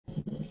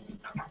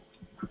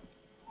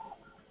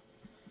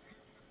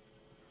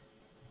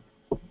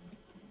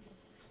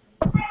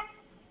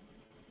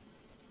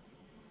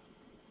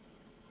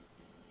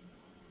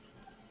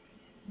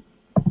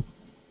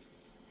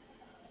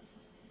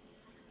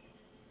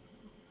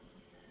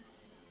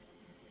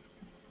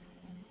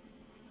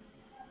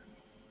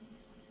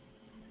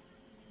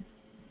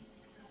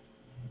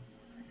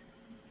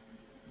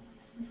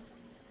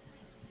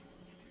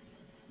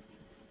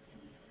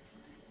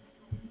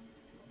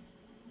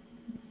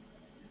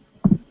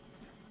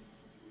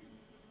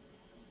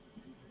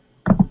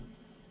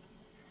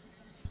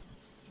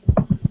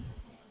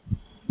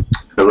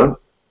Hello.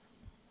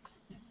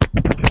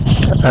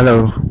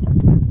 Hello.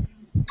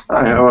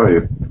 Hi. How are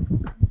you?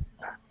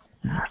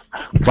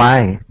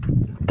 Fine.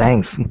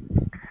 Thanks.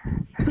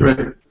 Great.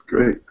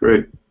 Great.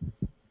 Great.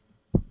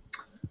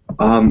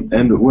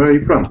 And where are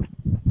you from?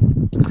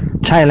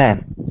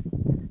 Thailand.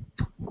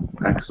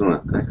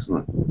 Excellent.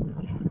 Excellent.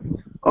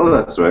 Oh,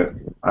 that's right.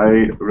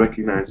 I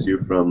recognize you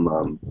from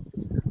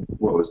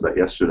what was that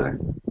yesterday?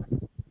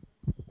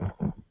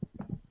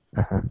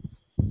 Uh-huh.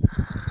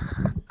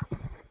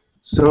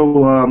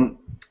 So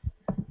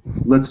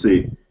let's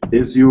see.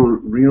 Is your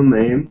real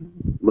name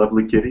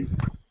Lovely Kitty?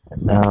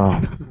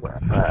 Uh,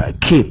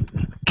 Kid.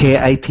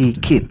 Kit.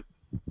 Kid.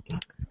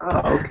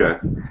 Ah, okay.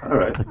 All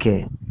right.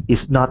 Okay.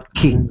 It's not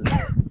kick.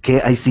 Very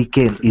nice.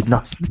 Kick. It's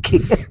not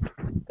kick.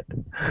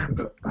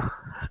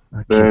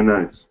 Very Okay.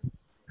 nice.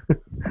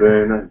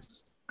 Very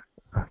nice.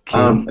 Okay.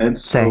 And Thank.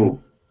 so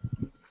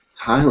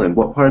Thailand.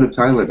 What part of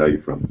Thailand are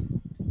you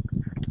from?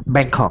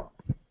 Bangkok.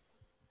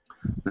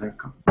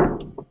 Bangkok.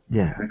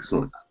 Yeah.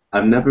 Excellent.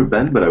 I've never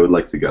been, but I would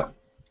like to go.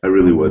 I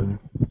really would. Mm,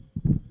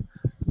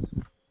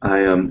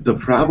 The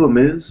problem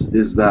is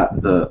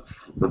that the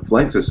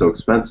flights are so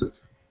expensive,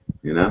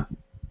 you know?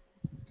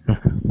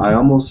 I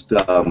almost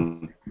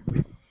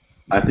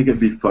I think it'd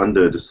be fun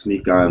to just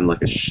sneak on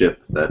like a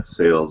ship that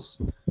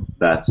sails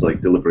that's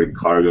like delivering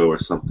cargo or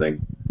something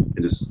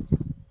and just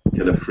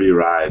get a free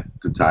ride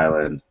to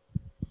Thailand.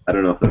 I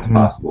don't know if that's mhm,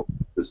 possible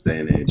this day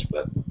and age,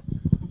 but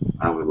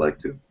I would like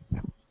to.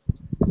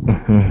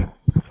 mhm.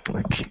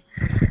 Okay.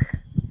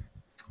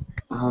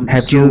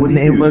 Have So you what do you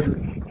never, do?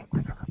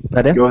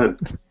 pardon? Go ahead.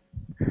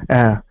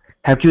 Uh,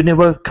 have you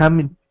never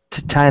come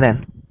to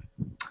Thailand?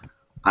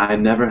 I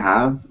never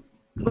have,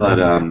 but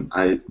Uh,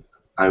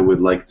 I would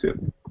like to.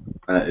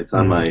 It's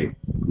on mm, my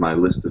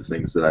list of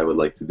things that I would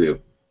like to do.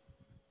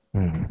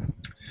 mm,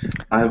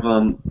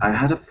 I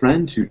had a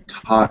friend who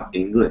taught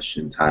English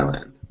in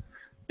Thailand,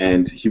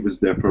 and he was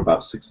there for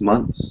about 6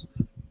 months,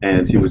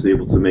 and he was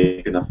able to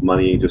make enough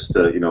money just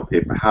to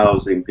pay for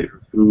housing, pay for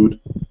food,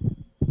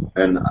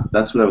 and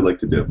that's what I would like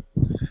to do.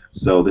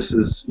 So this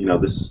is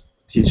this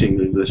teaching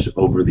English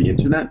over the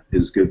internet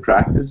is good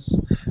practice,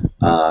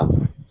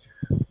 um,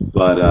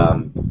 but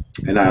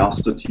and I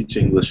also teach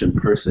English in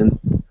person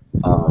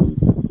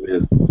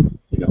with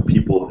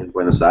people in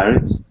Buenos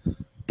Aires,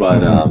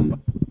 but mhm,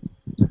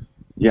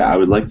 yeah, I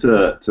would like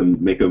to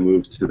make a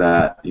move to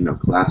that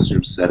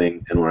classroom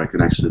setting and where I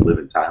can actually live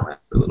in Thailand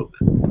for a little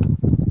bit.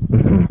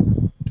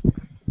 mhm.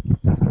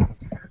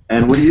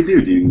 And what do you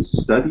do? Do you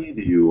study?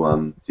 Do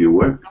you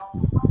work?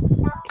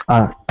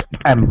 Uh,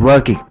 I'm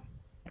working.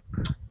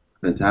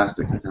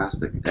 Fantastic,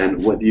 fantastic. And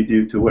what do you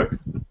do to work?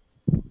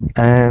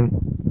 And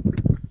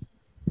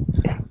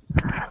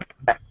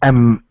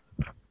I'm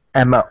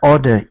I'm an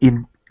owner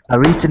in a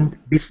region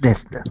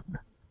business.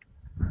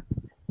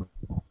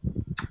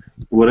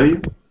 What are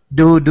you?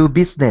 Do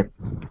business.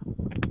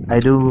 I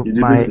do You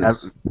do my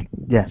business.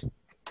 yes.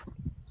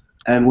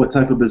 And what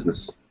type of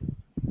business?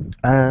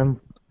 Um.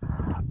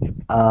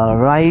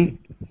 Right.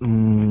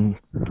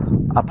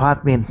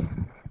 Apartment.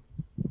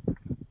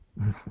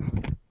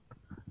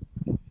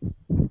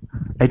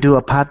 I do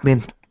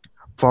apartment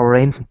for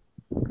rent.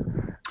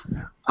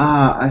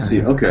 Ah, I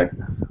see. Uh, Okay.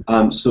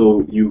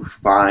 So you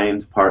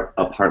find part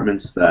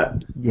apartments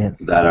yes.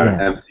 that are Yes.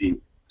 empty.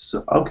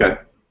 So okay.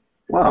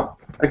 Wow.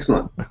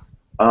 Excellent.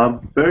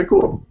 Very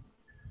cool.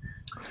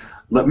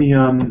 Let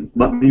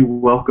me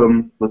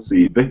welcome. Let's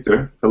see,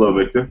 Victor. Hello,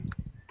 Victor.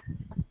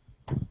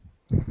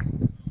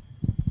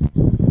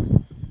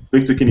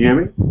 Victor, can you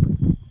hear me?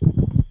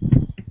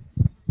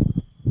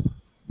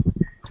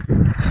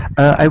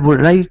 I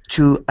would like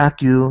to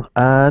ask you.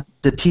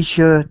 The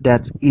teacher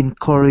that in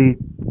Korea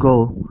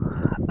go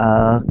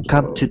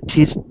come to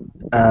teach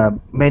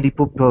many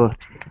people.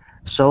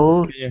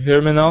 So Can you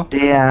hear me now?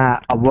 they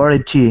are a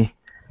warranty,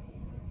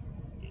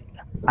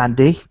 and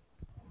they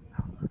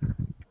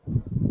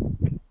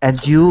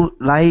and you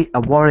like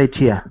a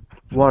volunteer,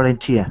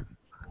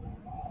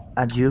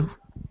 and you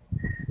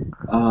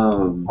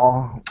Um,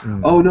 oh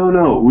oh no,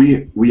 no,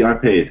 we are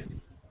paid.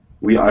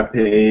 We are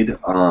paid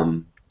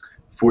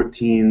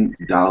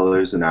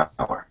 $14 an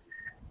hour.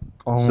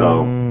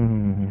 So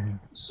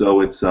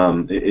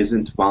um, it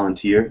isn't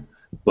volunteer,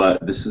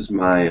 but this is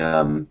my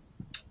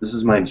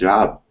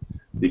job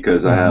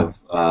because I mhm, have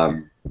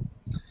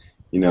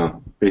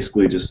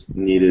basically just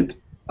needed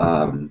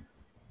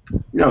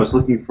I was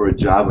looking for a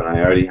job and I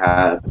already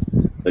had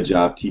a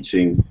job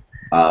teaching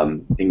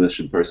English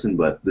in person,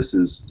 but this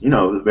is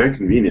very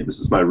convenient. This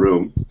is my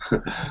room.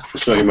 I'll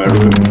show you my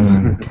room.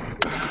 mm,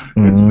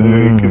 It's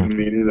very mm.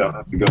 convenient. I don't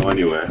have to go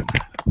anywhere.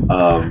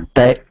 Um,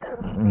 That,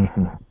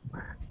 mhm.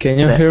 Can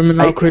you That hear me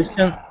now, I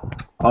Christian?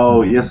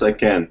 oh mhm. yes, I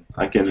can.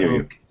 I can hear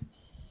you. Okay.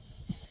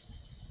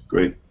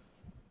 Great.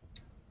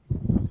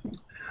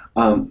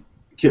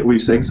 Were you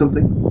saying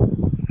something?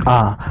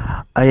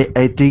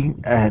 I think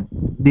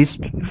this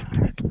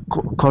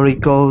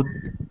curricle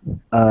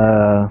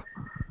uh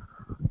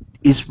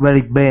is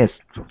very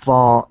best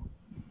for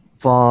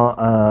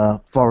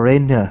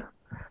foreigner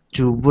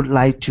to would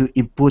like to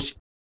improve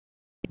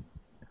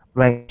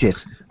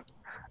languages.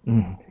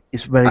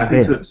 It's very I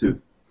think so best.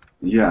 too.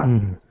 Yeah,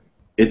 Mm,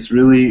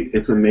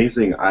 it's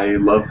amazing. I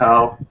love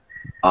how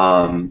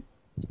um,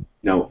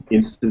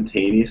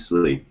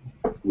 instantaneously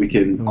we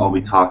can all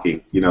be mm,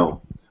 talking.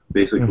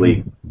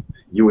 Basically, mhm,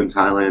 you in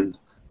Thailand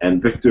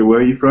and Victor, where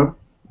are you from?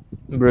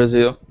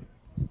 Brazil.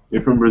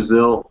 You're from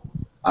Brazil.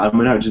 I'm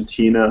in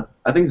Argentina.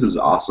 I think this is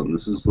awesome.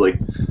 This is like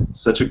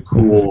such a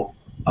mhm, cool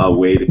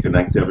way to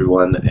connect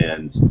everyone,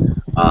 and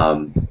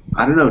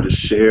I don't know, to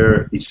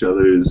share each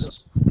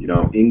other's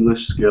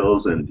English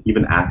skills and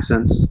even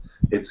accents.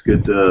 It's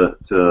good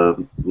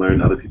to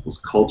learn other people's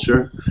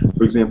culture.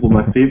 For example,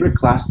 my mhm, favorite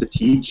class to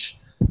teach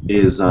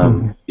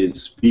mhm,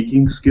 is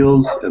speaking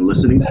skills and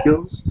listening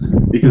skills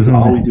because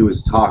all we mhm, do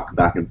is talk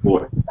back and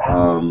forth.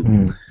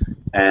 mhm,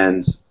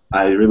 And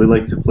I really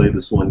like to play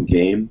this one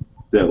game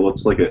that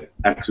looks like an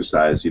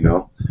exercise,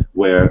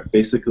 where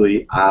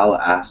basically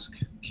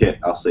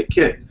I'll say,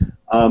 Kit,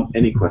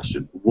 any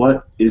question.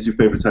 What is your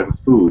favorite type of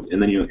food?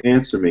 And then you'll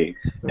answer me,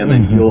 and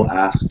then you'll mhm,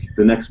 ask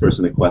the next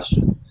person a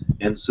question.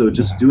 And so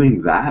just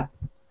doing that,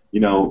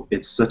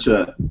 it's such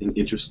an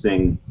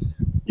interesting,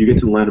 you get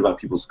to learn about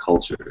people's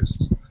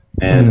cultures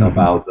and mhm,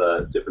 about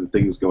the different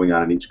things going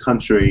on in each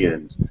country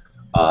and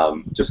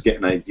just get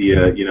an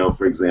idea,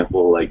 for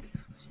example, like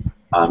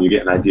you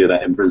get an idea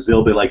that in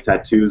Brazil they like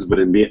tattoos, but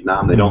in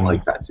Vietnam they don't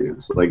like mhm,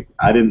 tattoos. Like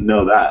I didn't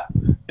know that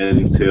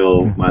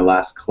until my mhm,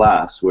 last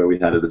class where we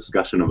had a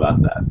discussion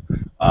about that,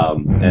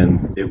 and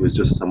mhm, it was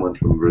just someone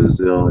from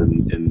Brazil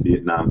and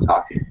Vietnam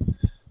talking.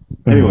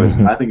 Anyways,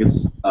 mhm, I think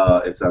it's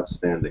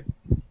outstanding.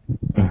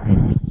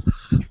 mhm.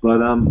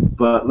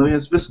 But let me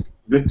ask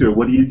Victor,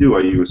 what do you do?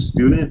 Are you a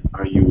student?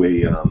 Are you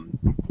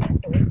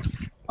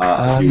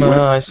do I'm you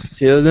work? a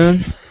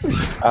student.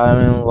 I'm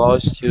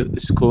in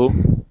school.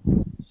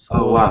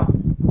 Oh So wow,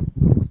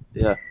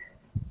 yeah.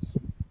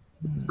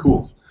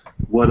 cool.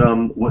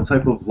 What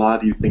type of law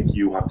do you think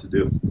you want to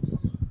do?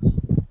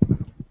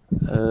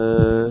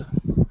 Uh,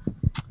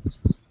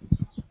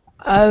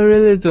 I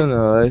really don't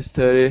know. I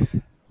study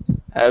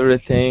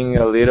everything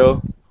a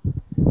little.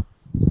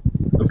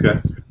 Okay.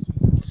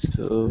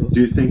 So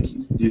Do you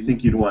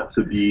think you'd want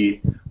to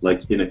be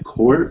like in a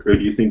court, or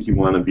do you think you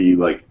want to be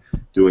like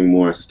doing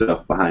more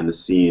stuff behind the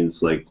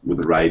scenes, like with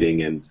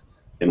writing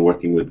and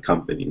working with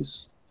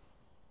companies?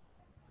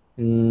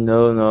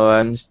 no, no.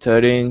 I'm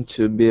studying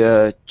to be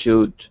a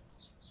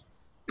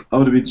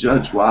Oh, to be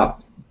judge. Wow,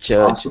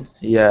 judge. awesome.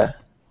 Yeah.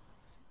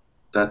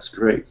 That's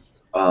great.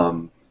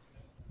 Um,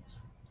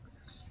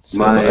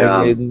 So my I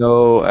need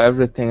know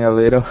everything a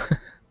little.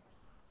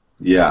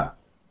 Yeah,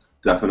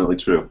 definitely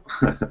true.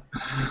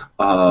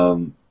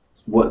 um,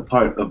 what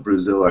part of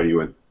Brazil are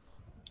you in?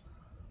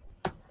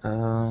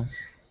 Um,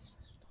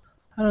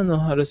 I don't know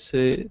how to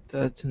say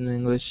that in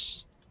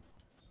English.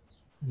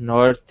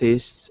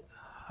 Northeast.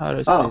 How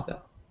to say Oh,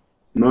 that?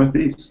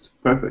 Northeast.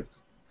 Perfect.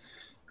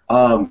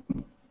 Um,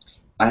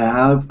 I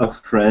have a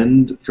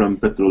friend from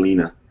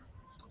Petrolina,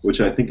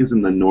 which I think is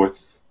in the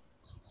northeast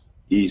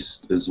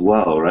as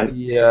well, right?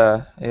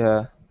 Yeah,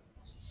 yeah.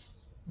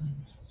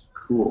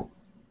 Cool.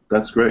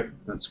 That's great.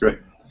 That's great.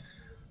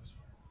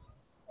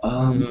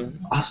 Mm,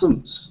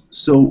 Awesome.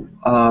 So,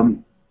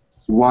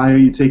 why are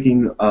you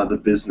taking the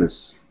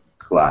business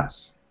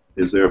class?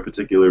 Is there a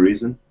particular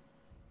reason?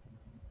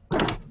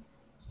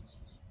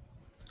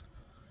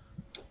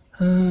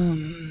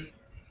 um,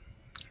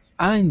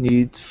 I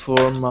need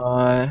for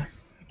my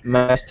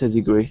master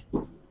degree.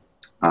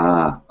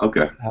 Ah,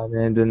 okay. I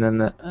need in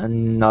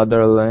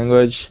another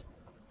language.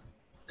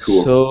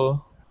 Cool.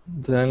 So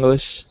the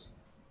English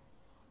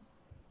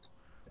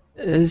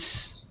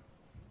is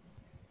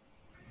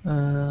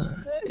uh,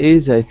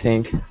 easy, I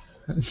think,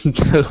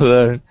 to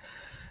learn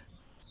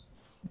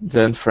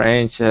than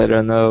French. I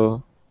don't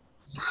know.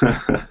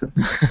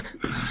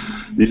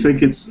 Do you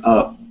think it's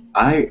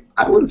I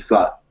would have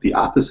thought the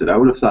opposite. I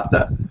would have thought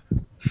that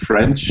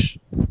French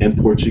and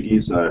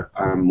Portuguese are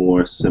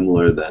more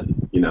similar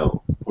than,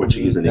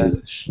 Portuguese and Yeah.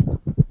 English.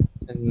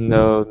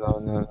 No, no,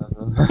 no, no,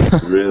 no.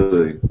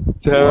 Really?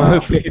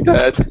 Don't Wow. think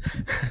that.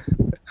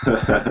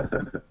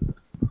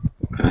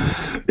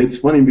 It's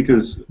funny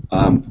because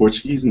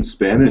Portuguese and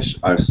Spanish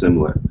are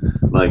similar.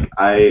 Like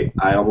I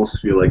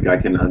almost feel like I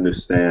can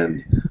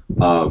understand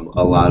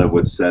a lot of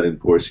what's said in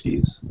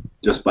Portuguese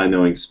just by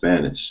knowing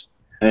Spanish.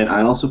 And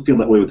I also feel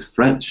that way with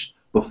French.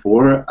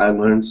 Before I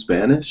learned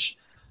Spanish,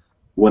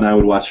 when I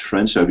would watch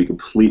French, I would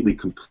be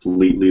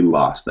completely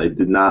lost. I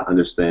did not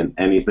understand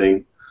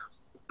anything.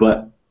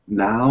 But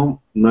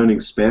now learning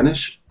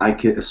Spanish, I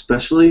can,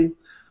 especially,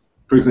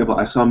 for example,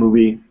 I saw a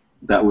movie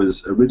that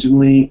was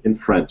originally in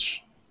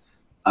French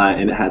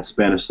and it had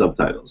Spanish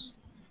subtitles.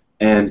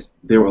 And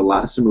there were a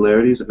lot of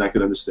similarities, and I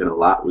could understand a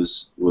lot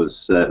was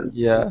said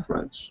in Yeah,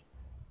 French.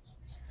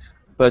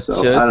 but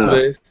So I just don't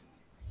with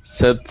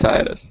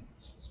subtitles.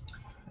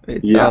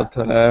 know. Without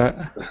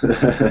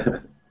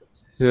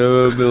you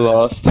will be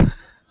lost.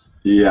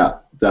 Yeah,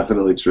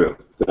 definitely true.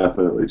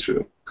 Definitely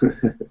true.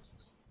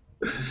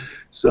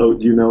 So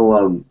do you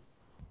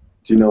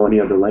know any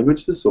other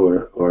languages,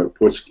 or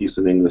Portuguese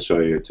and English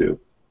are your two?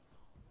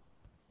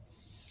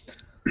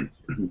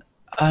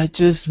 I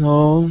just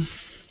know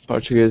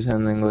Portuguese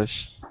and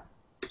English.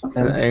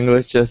 And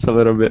English just a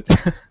little bit.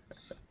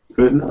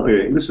 But no,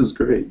 your English is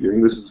great. Your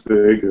English is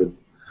very good.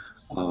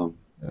 Um,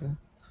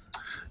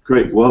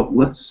 great. Well,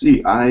 let's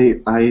see.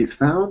 I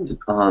found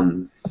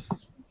an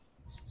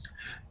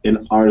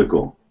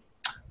article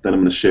that I'm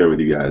going to share with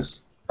you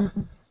guys.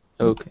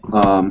 Okay.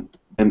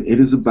 And it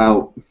is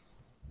about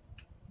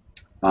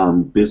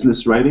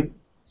business writing.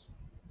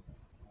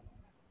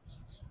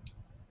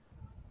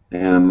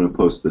 And I'm going to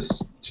post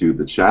this to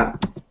the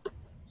chat.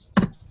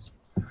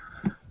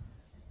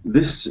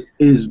 This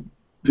is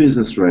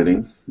business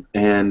writing,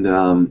 and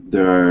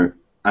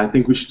I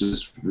think we should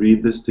just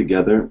read this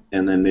together,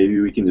 and then maybe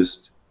we can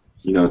just,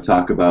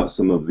 talk about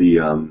some of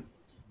the.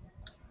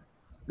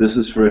 This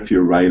is for if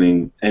you're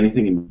writing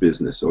anything in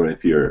business, or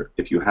if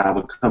you have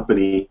a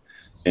company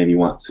and you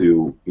want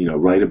to,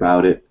 write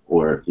about it,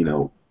 or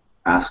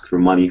ask for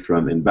money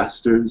from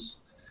investors.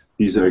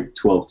 These are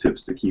 12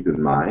 tips to keep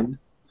in mind.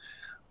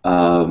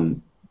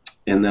 And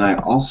then I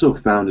also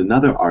found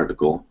another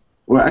article.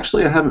 Well,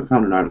 actually, I haven't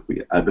found an article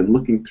yet. I've been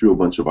looking through a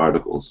bunch of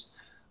articles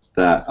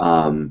that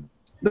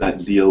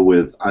that deal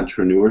with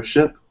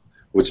entrepreneurship,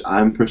 which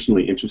I'm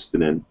personally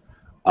interested in.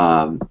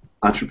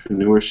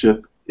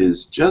 Entrepreneurship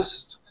is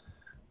just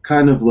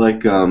kind of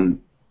like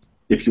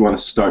if you want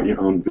to start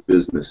your own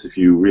business. If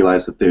you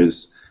realize that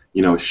there's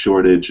a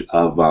shortage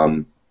of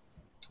of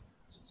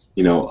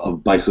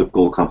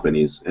bicycle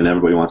companies, and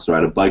everybody wants to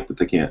ride a bike, but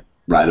they can't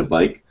ride a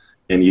bike,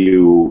 and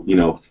you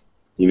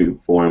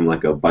form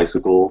like a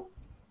bicycle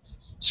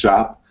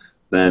shop,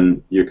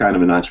 then you're kind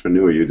of an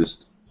entrepreneur. You're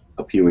just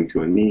appealing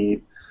to a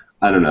need.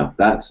 I don't know.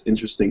 That's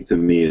interesting to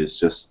me. Is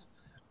just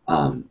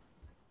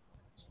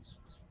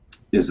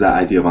is that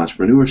idea of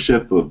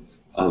entrepreneurship,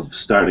 of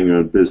starting your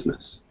own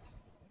business.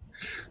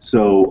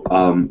 So,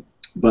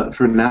 but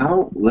for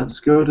now, let's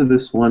go to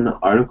this one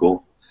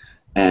article,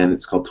 and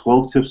it's called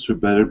 12 Tips for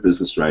Better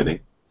Business Writing.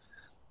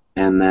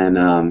 And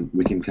then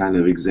we can kind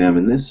of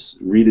examine this,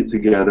 read it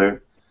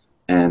together,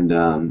 and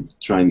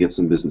try and get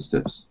some business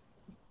tips.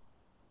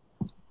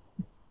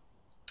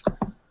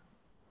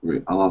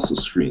 Great. I'll also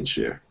screen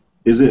share.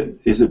 Is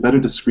it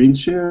better to screen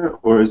share,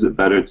 or is it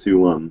better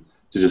to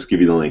just give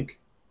you the link?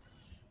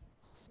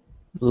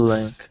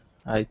 Link.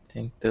 I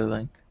think the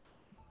link.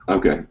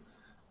 Okay.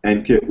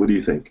 And Kit, what do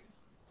you think?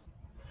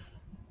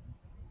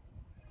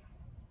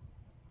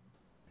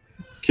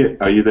 Kit,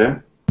 are you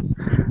there?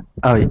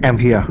 Oh, I'm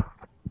here.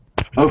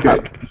 Okay.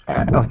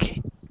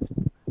 Okay.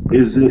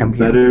 Is it I'm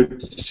here. better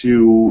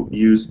to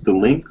use the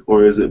link,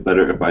 or is it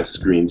better if I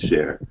screen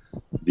share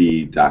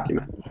the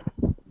document?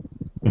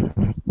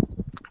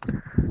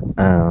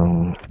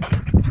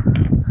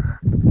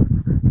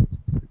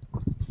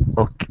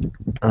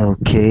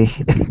 Okay.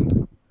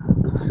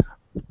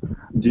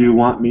 Do you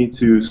want me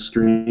to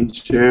screen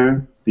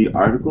share the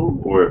article,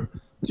 or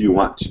do you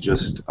want to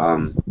just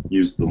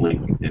use the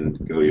link and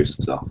go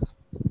yourself?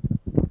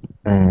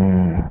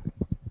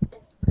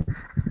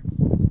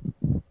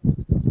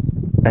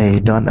 I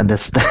don't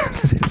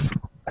understand.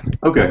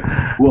 Okay.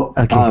 Well,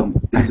 Okay.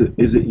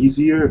 is it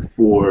easier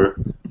for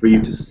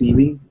you to see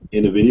me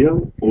in a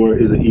video, or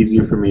is it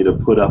easier for me to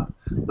put up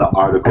the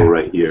article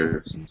right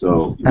here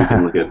so we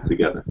can look at it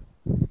together?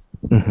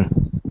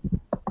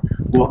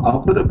 Well,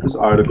 I'll put up this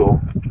article.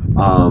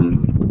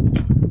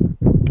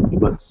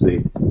 Let's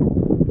see.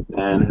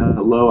 And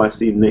hello, I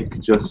see Nick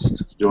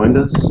just joined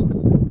us.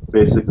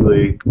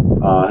 Basically,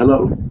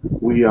 hello.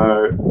 We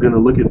are going to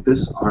look at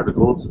this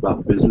article. It's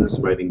about business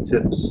writing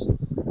tips.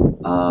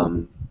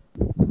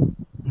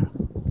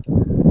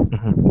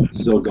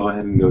 So go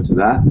ahead and go to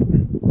that.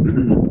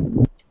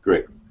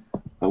 Great.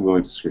 I'm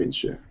going to screen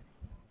share.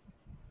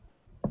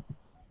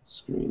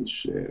 Screen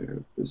share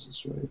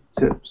business writing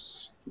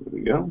tips. Here we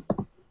go.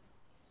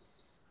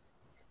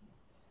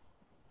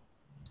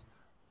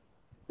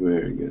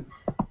 Very good.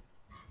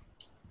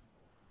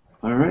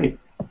 All right.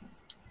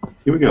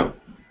 Here we go.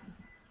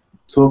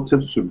 12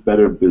 tips for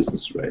better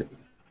business writing.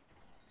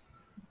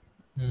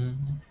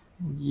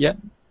 Yeah.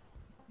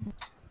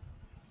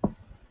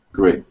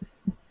 Great.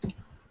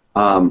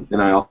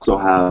 And I also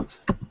have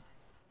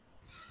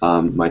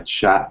my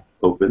chat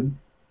open.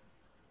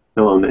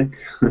 Hello, Nick.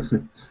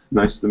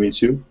 Nice to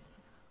meet you.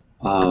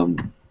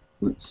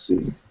 Let's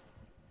see.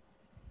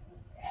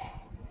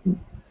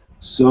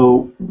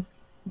 So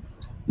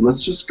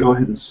let's just go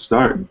ahead and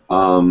start.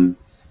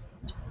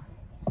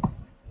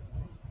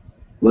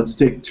 Let's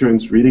take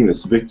turns reading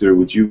this. Victor,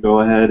 would you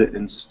go ahead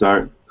and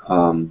start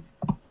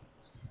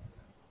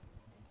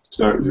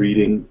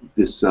reading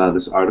this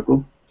this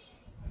article?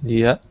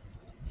 Yeah.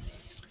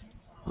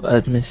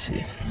 Let me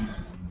see.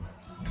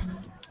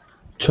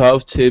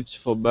 12 tips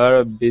for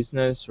better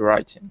business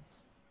writing.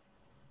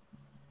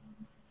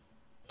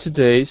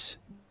 Today's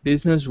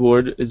business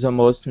world is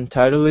almost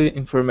entirely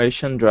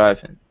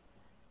information-driven.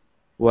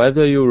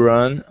 Whether you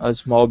run a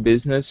small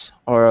business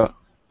or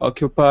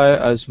occupy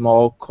a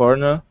small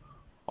corner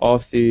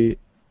of the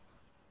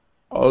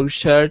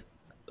orchard,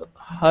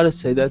 how to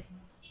say that?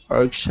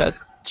 Orchard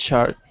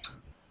chart.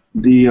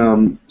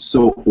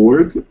 So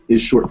org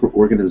is short for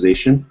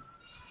organization,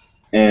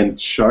 and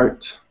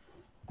chart.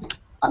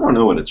 I don't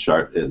know what a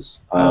chart is.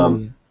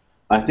 I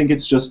I think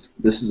it's just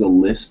this is a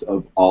list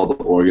of all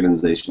the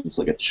organizations.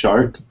 Like a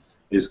chart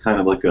is kind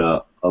of like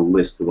a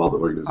list of all the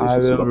I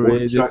organizations. So will the org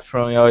read it chart.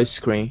 from your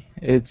screen.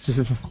 It's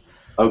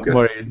Okay.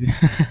 more easy.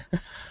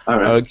 All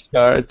right. Org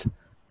chart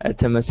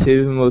at a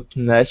massive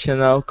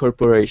multinational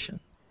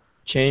corporation.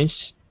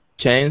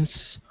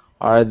 Chances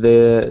are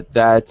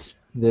that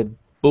the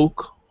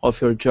bulk of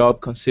your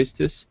job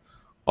consists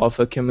of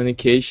a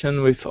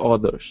communication with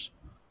others,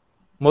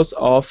 most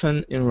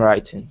often in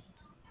writing.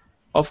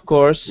 Of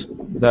course,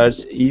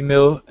 there's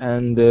email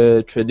and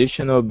the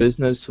traditional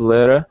business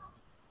letter,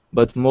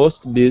 but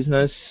most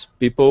business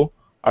people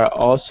are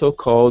also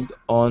called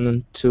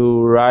on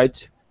to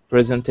write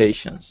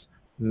presentations,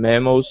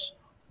 memos,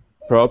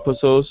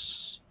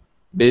 proposals,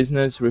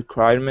 business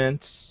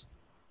requirements,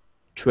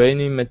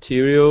 training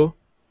materials,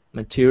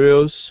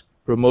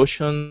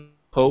 promotion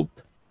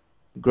hope,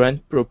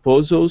 grant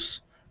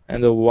proposals,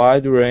 and a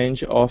wide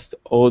range of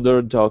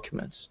other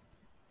documents.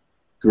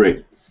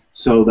 Great.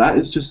 So that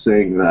is just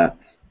saying that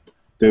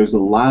there's a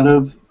lot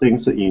of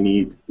things that you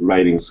need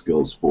writing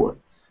skills for.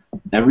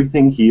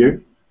 Everything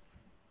here,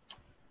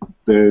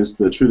 there's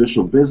the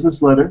traditional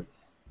business letter,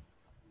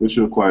 which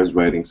requires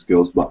writing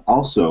skills, but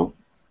also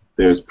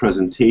there's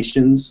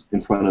presentations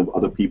in front of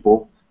other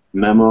people,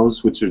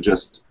 memos, which are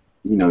just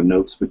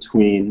notes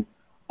between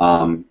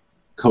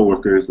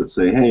coworkers that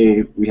say,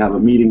 "Hey, we have a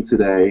meeting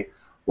today,"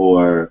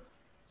 or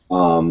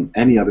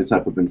any other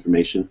type of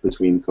information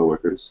between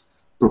coworkers.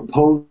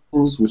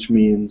 Proposals, which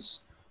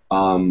means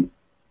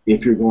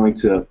if you're going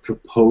to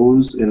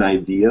propose an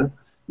idea,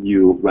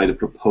 you write a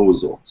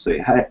proposal. Say,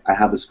 "Hey, I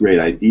have this great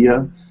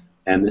idea,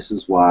 and this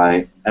is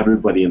why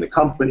everybody in the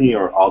company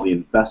or all the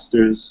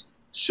investors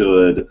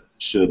should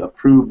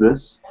approve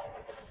this."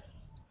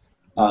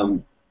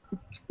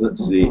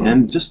 Let's see,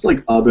 and just like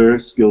other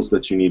skills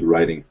that you need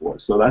writing for.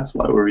 So that's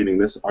why we're reading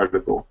this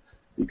article,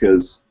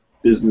 because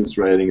business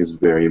writing is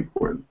very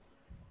important.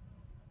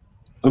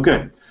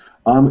 Okay,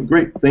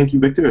 great. Thank you,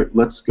 Victor.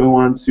 Let's go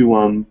on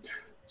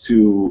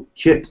to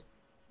Kit.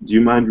 Do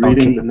you mind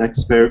reading Okay. the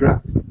next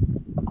paragraph?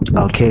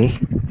 Okay.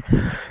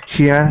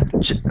 Here,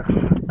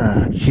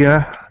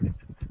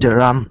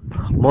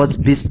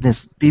 most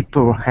business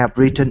people have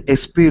written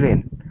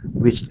experience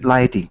with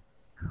writing.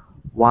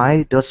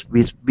 Why does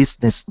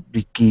business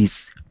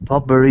degrees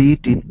probably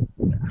did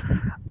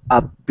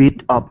a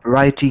bit of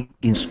writing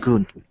in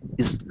school?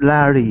 It's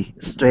largely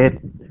straight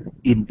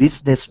in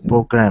business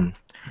program,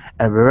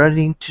 and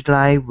learning to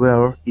write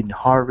well in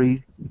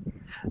hurry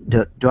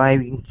the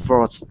driving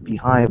force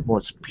behind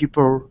most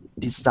people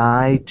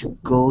decide to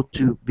go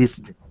to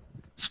business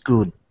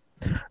school.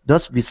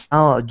 Those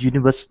without a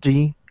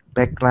university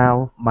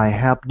background might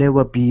have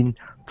never been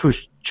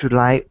pushed to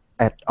write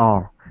at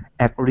all,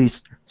 at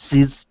least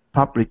since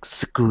public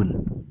school.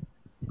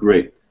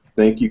 Great.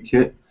 Thank you,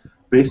 Kit.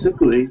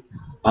 Basically,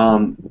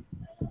 um,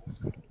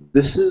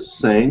 this is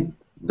saying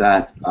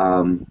that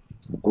a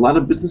lot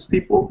of business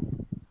people,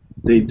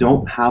 they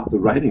don't have the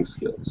writing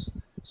skills.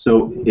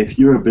 So if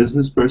you're a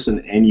business person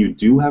and you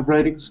do have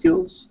writing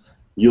skills,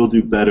 you'll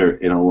do better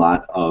in a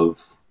lot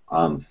of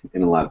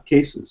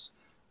cases,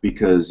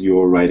 because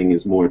your writing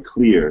is more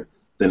clear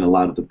than a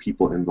lot of the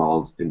people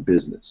involved in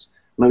business.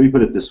 Let me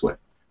put it this way: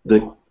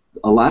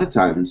 a lot of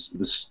times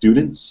the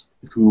students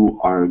who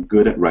are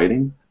good at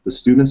writing, the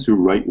students who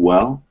write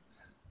well,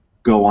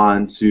 go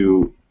on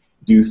to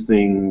do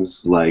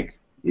things like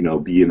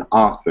be an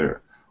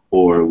author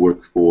or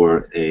work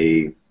for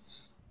a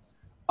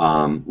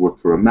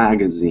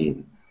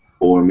magazine,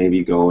 or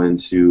maybe go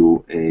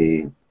into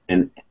an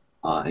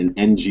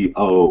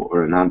NGO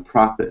or a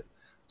nonprofit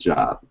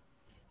job.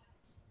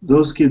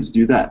 Those kids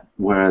do that,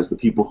 whereas the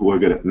people who are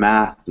good at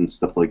math and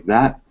stuff like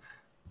that,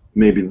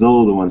 maybe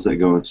they're the ones that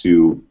go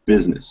into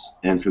business.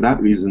 And for that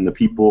reason, the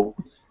people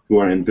who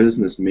are in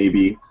business,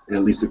 maybe,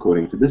 at least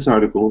according to this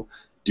article,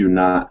 do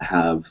not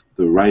have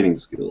the writing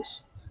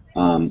skills.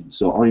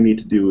 So all you need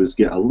to do is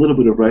get a little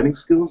bit of writing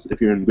skills if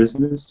you're in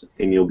business,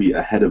 and you'll be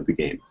ahead of the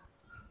game.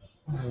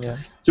 Yeah.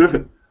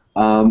 Terrific.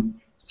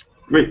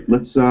 Great.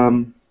 Let's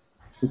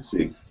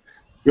see.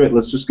 Great.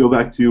 Let's just go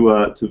back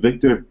to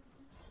Victor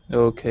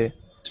Okay.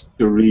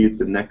 to read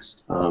the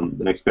next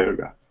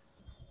paragraph.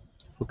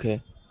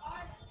 Okay.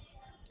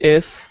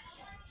 If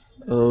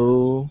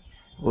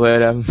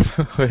wait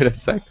wait a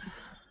sec.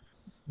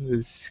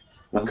 This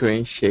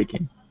screen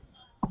shaking.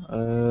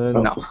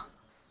 Now,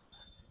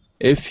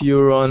 if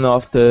you're one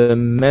of the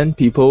main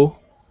people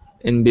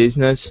in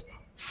business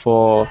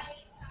for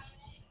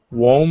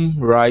whom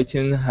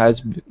writing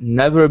has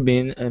never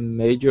been a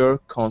major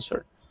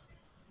concern,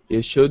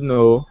 you should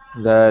know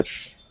that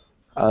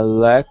a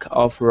lack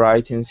of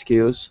writing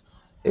skills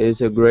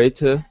is a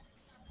greater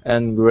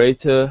and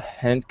greater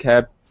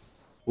handicap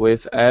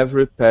with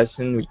every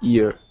passing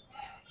year.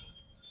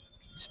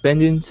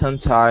 Spending some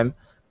time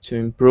to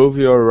improve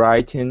your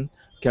writing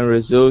can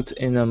result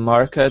in a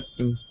marked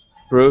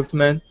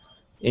improvement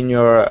in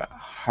your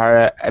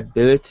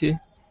hireability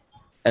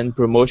and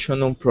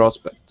promotional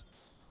prospect.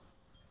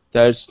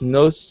 There's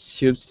no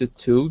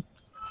substitute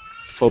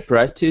for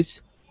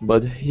practice,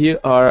 but here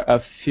are a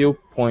few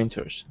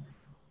pointers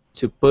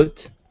to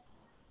put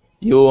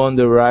you on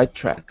the right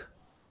track.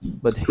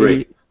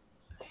 Great.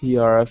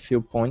 Here are a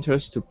few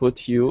pointers to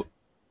put you on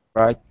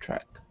the right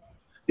track.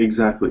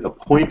 Exactly. A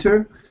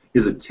pointer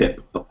is a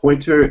tip. A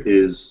pointer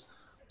is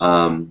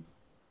kind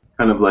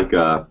of like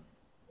a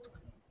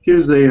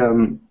here's a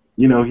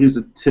here's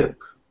a tip.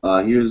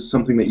 Here's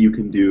something that you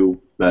can do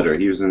better.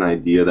 Here's an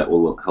idea that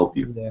will help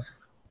you. Yeah.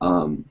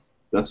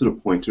 That's what a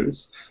pointer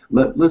is.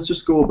 Let's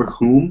just go over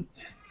whom.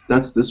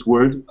 That's this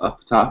word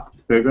up top of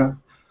the paragraph.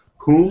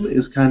 Whom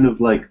is kind of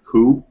like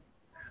who.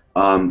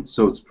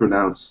 So it's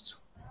pronounced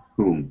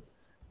whom.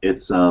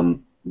 It's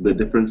the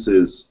difference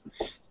is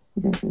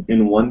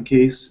in one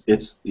case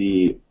it's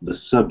the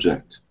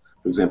subject.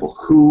 For example,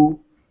 who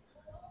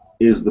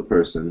is the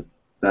person?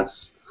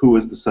 That's who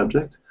is the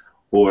subject.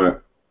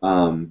 Or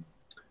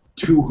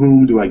to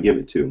whom do I give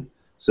it to?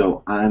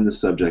 So I'm the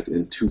subject,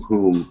 and to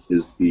whom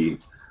is the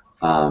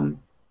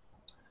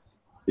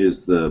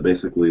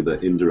basically the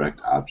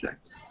indirect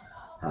object.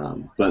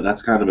 But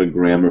that's kind of a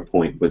grammar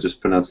point. But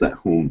just pronounce that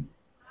whom.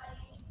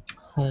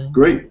 Whom.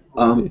 Great.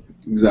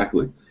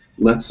 Exactly.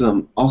 Let's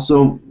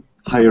also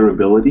higher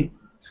ability.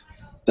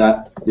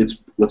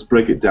 Let's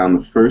break it down.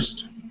 The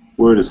first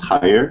word is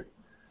hire,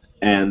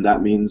 and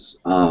that means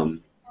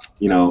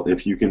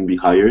if you can be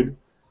hired.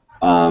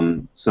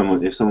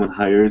 If someone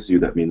hires you,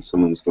 that means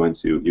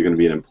you're going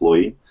to be an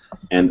employee.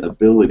 And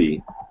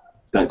ability,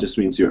 that just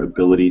means your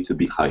ability to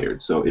be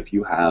hired. So if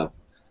you have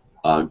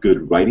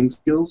good writing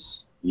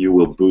skills, you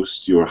will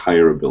boost your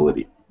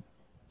hireability.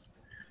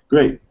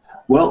 Great.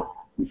 Well,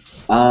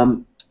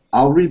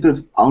 I'll read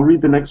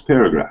the next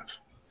paragraph.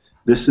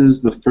 This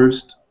is the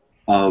first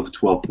of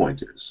 12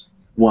 pointers.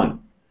 1.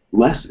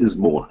 Less is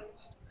more.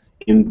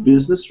 In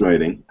business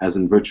writing, as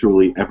in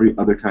virtually every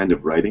other kind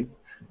of writing,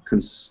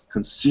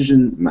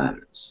 concision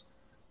matters.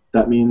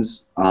 That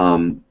means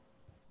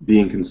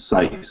being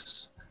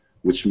concise,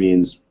 which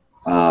means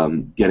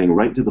getting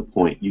right to the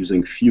point,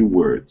 using few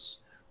words.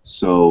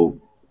 So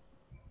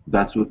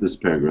that's what this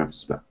paragraph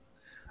is about.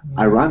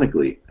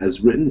 Ironically,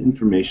 as written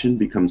information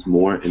becomes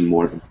more and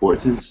more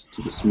important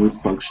to the smooth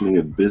functioning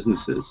of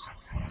businesses,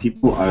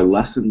 people are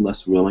less and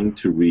less willing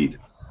to read.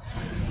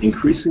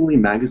 Increasingly,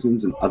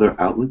 magazines and other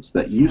outlets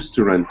that used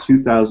to run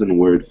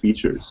 2,000-word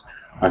features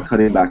are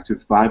cutting back to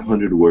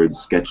 500-word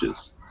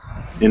sketches.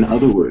 In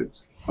other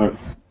words,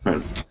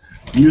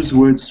 use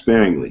words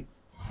sparingly.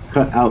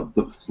 Cut out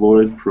the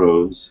florid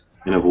prose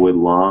and avoid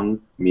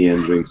long,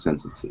 meandering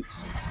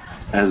sentences.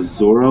 As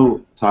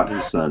Zorro taught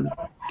his son,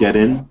 get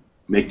in,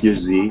 make your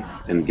Z,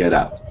 and get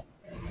out.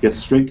 Get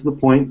straight to the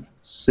point,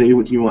 say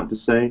what you want to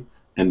say,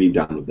 and be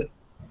done with it.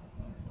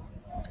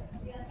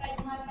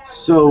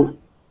 So,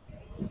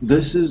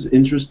 this is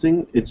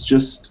interesting. It's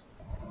just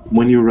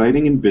when you're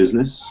writing in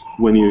business,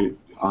 when you're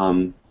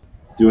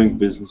doing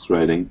business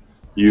writing,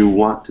 you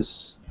want to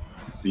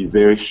be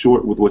very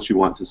short with what you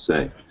want to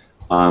say.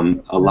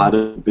 A lot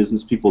of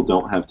business people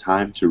don't have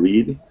time to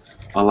read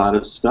a lot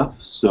of stuff,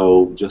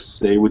 so just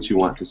say what you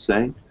want to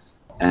say,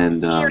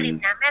 and ที่ริม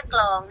น้ำแม่ก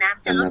ลองน้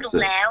ำจะลดลง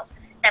แล้ว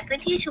แต่พื้น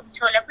ที่ชุมช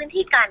นและพื้น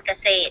ที่การเก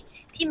ษตร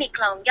ที่มีค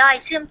ลองย่อย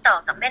เชื่อมต่อ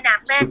กับแม่น้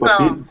ำแม่กลอ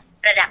ง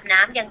ระดับน้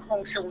ำยังคง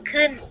สูง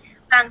ขึ้น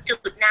บางจุ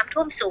ดน้ำ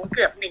ท่วมสูงเ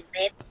กือบ1 เม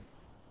ตร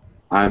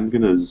I'm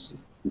gonna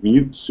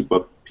mute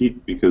Super Pete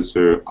because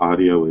her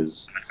audio is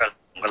มัน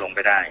ก็ลงไป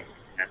ได้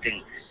นะซึ่ง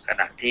ข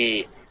ณะที่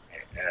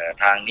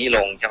ทางนี้ล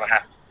งใช่ไหมฮ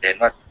ะจะเห็น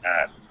ว่า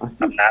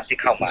ลำน้ำที่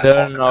เข้ามา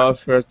Turn off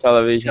your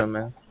television,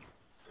 man.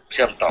 เ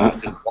ชื่อมต่อ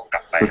คือวกก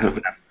ลับไปหา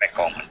น้ำแม่ก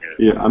ลองเหมือนเดิม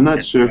Yeah, I'm not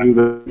sure who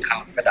that is. เข้า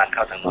ก็ดันเข้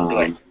าทางนู้นด้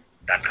วย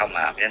ดันเข้าม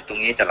าเพราะฉะนั้นตรง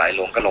นี้จะไหล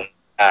ลงก็ลง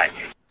ได้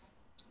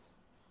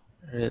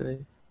Really?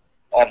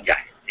 อ้อมใหญ่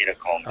ที่ละ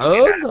คลอง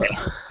Oh, no.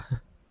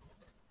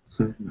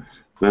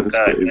 That is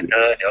ก็ crazy.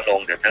 เดี๋ยวลง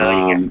เดี๋ยวเธออ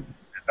ย่างเงี้ย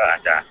ก็อา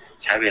จจะ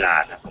ใช้เวลา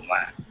นะผมว่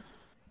า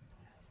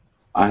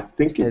I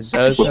think it's It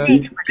doesn't Super ใน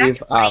Pete. จังหวัดราช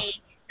บุรี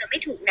จะไม่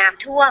ถูกน้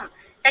ำท่วม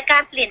แต่กา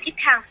รเปลี่ยนทิศ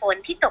ทางฝน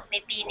ที่ตกใน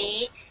ปีนี้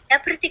และ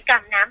พฤติกรร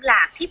มน้ำหล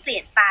ากที่เปลี่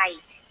ยนไป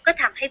ก็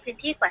ทำให้พื้น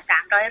ที่กว่า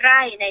300 ไ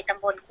ร่ในต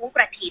ำบลคุ้งก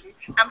ระถิน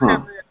อำเภอ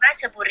เมืองรา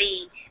ชบุรี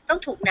ต้อง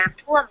ถูกน้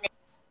ำท่วมใน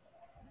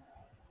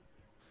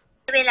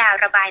เวลา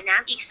ระบายน้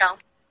ำอีก2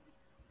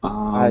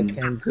 I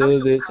can do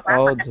this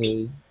all day.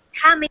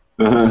 ถ้าไม่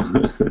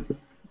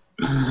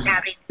ดา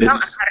รินต้อง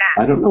อักขระ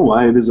I don't know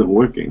why it isn't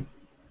working.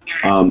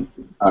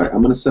 All right,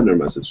 I'm gonna send her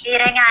a message. มี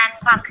รายงาน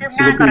ความคืบห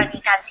น้ากรณี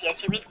การเสีย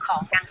ชีวิตขอ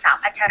งนางสาว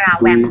พัชรา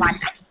แวงวัน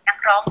อดีตนัก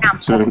ร้องนำว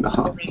งอิน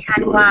โนเวชั่น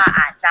ว่า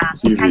อาจจะ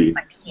ไม่ใช่อุ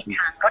บัติเหตุท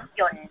างรถ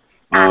ยนต์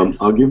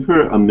I'll give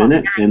her a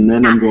minute, and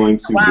then I'm going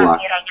to ว่า block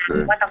มีรายงาน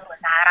her. ว่าตำรวจ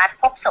สหรัฐ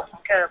พบศพขอ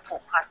งเธอผู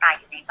กคอตาย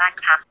อยู่ในบ้าน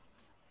พัก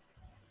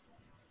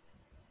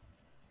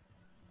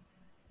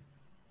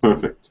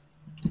Perfect.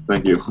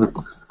 Thank you.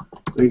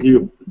 Thank you.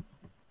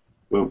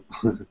 Well,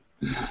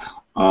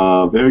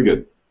 very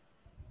good.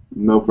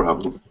 No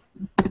problem.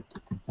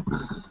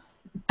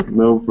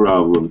 No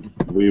problem.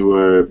 We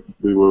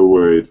were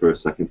worried for a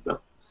second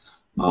though.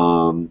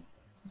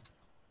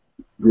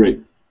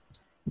 Great.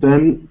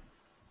 Then,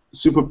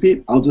 Super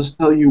Pete, I'll just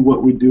tell you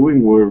what we're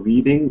doing. We're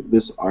reading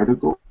this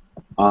article.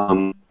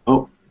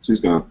 Oh, she's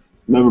gone.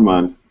 Never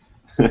mind.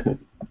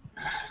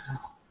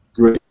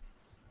 Great.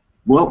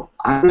 Well,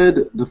 I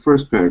read the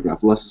first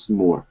paragraph, less is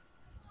more.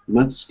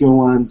 Let's go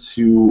on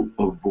to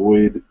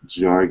avoid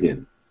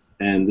jargon.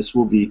 And this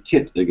will be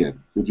Kit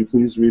again. Would you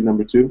please read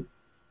number 2?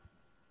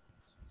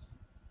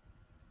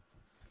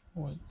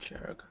 What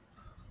jargon?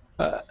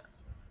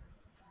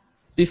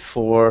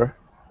 Before,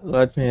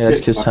 let me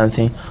ask you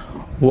something.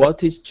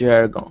 What is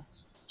jargon?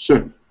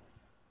 Sure.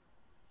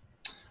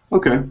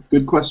 Okay,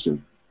 good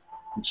question.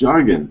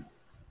 Jargon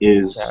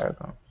is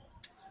Jargon.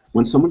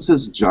 when someone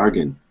says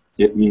jargon,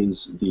 it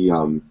means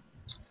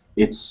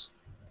it's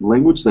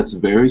language that's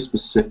very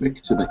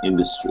specific to the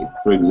industry.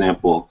 For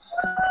example,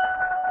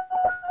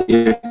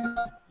 if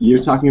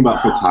you're talking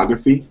about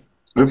photography,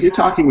 or if you're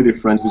talking with your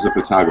friend who's a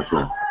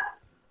photographer,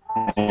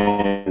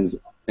 and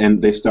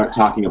they start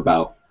talking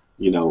about,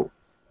 you know,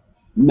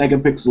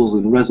 megapixels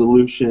and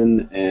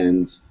resolution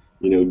and,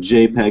 you know,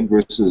 JPEG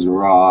versus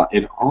RAW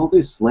and all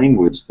this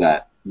language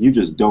that you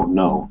just don't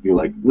know. You're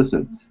like,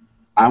 listen,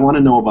 I want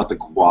to know about the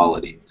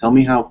quality. Tell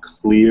me how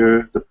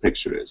clear the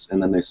picture is.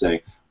 And then they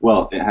say,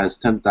 well, it has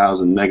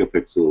 10,000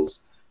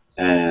 megapixels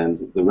and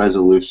the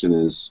resolution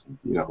is,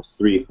 you know,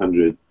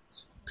 300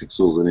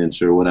 pixels an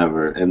inch or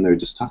whatever. And they're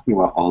just talking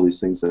about all these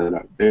things that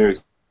are very,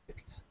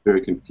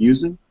 very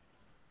confusing.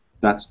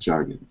 That's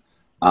jargon.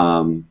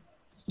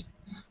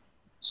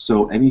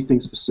 So anything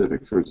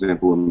specific, for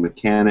example, a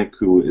mechanic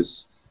who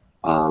is,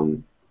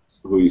 who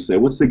you say,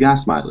 what's the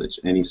gas mileage?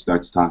 And he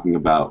starts talking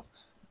about,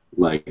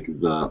 like,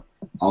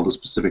 all the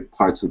specific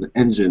parts of the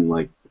engine,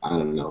 like, I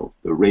don't know,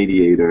 the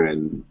radiator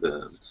and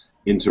the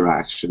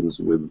interactions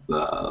with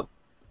the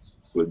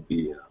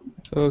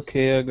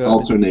Okay, I got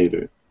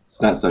alternator,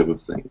 that type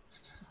of thing.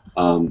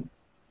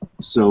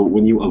 So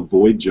when you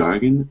avoid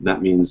jargon,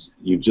 that means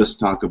you just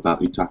talk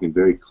about, you talk in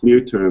very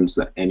clear terms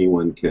that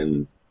anyone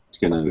can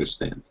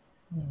understand.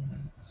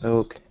 it.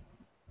 Okay.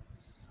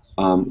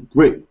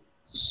 Great.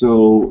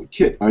 So,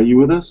 Kit, are you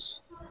with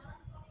us?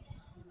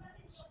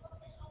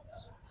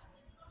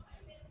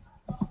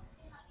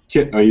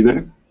 Kit, are you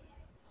there?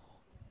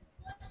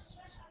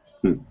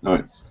 All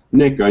right.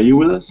 Nick, are you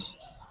with us?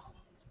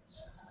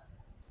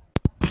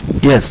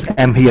 Yes,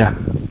 I'm here.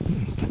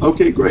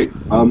 Okay, great.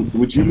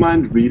 Would you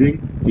mind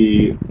reading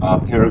the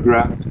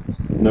paragraph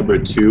number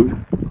 2?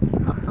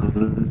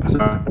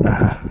 Sorry.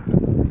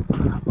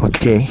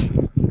 Okay.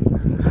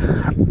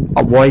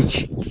 Avoid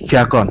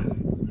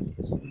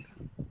jargon.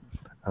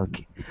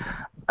 Okay.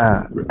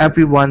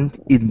 Everyone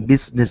in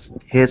business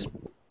hates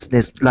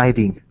business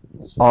lighting,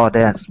 or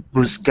that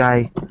blue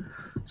sky,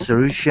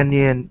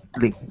 solutioning,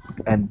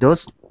 and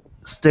those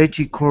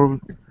strategical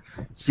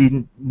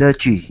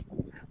synergy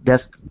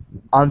that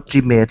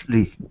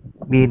ultimately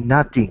mean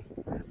nothing.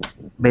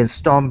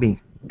 Brainstorming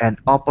and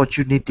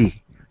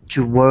opportunity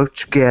to work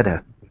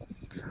together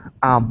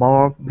are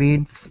more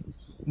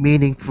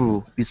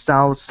meaningful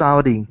without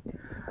sounding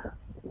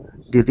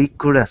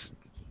ridiculous.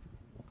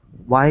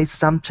 While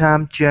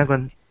sometimes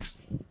jargon is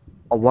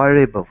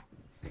avoidable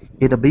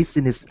in a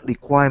business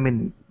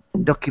requirement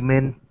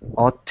document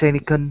or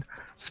technical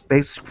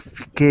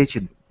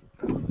specification.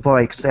 For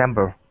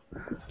example,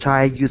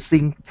 try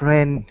using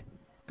plainer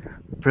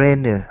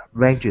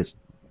language.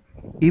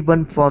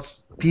 Even for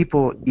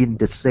people in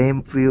the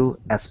same field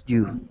as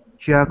you,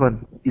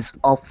 jargon is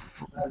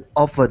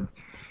often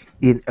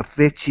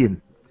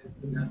inefficient.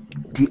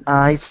 The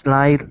eye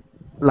slide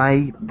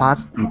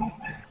past it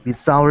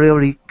without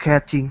really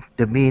catching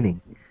the meaning.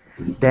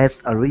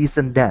 There's a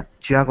reason that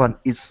jargon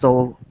is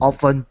so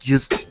often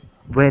used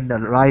when a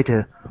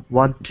writer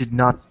wants to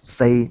not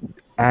say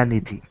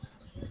anything.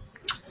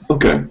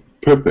 Okay,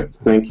 perfect.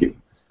 Thank you.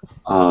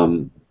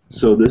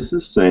 So this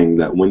is saying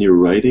that when you're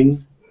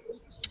writing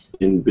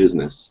in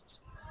business,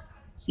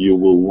 you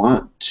will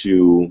want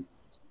to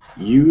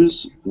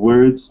use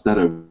words that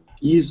are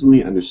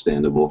easily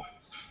understandable,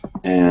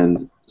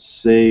 and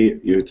say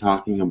you're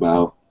talking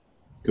about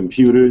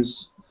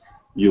computers,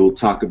 you'll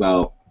talk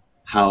about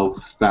how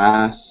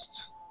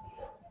fast,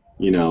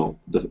 you know,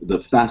 the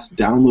fast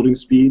downloading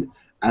speed,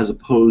 as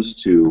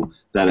opposed to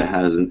that it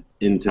has an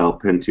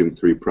Intel Pentium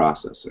 3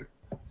 processor.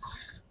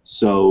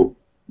 So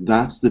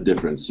that's the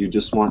difference. You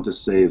just want to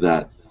say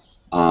that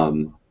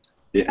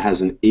it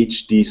has an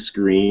HD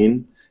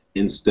screen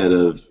instead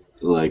of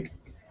like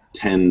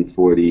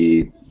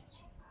 1040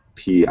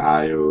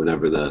 Pi or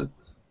whatever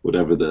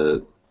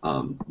the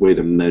way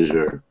to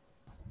measure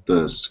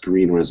the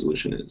screen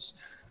resolution is.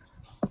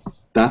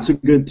 That's a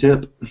good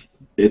tip.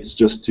 It's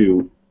just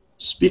to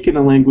speak in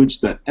a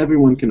language that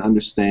everyone can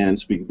understand,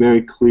 speak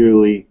very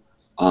clearly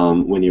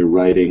when you're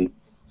writing,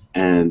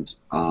 and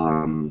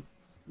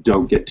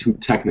don't get too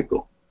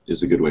technical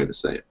is a good way to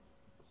say it.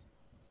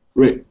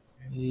 Great.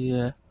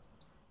 Yeah.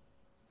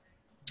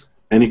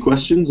 Any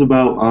questions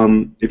about,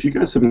 if you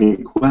guys have any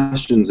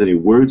questions, any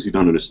words you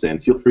don't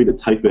understand, feel free to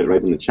type it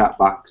right in the chat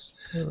box,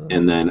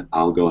 and then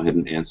I'll go ahead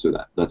and answer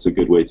that. That's a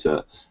good way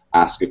to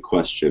ask a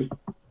question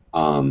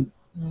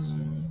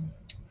Mm,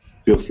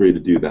 Feel free to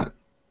do that.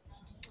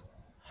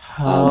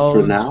 For How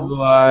now,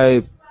 do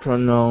I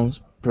pronounce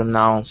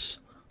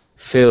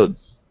field?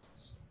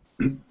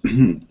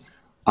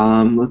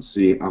 let's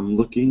see. I'm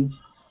looking.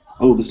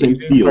 Oh, the same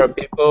Even for field.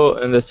 people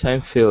in the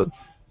same field.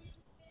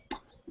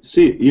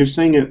 See, you're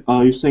saying it.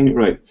 You're saying it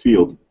right.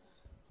 Field.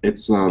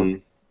 It's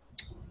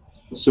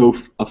So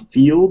a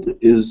field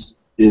is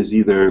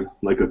either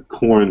like a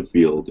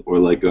cornfield or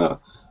like a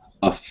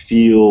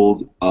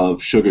field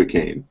of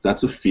sugarcane.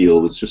 That's a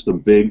field. It's just a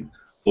big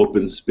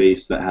open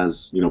space that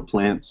has,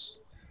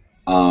 plants.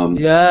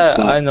 Yeah, I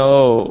But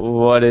know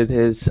what it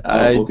is.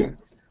 oh, okay.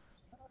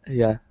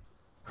 Yeah.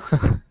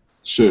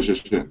 Sure, sure,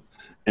 sure.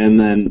 And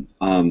then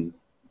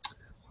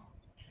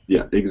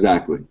yeah,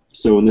 exactly.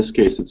 So in this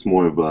case, it's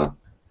more of a,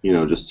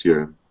 just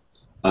your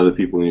other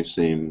people in your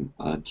same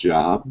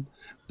job.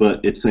 But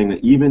it's saying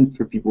that even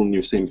for people in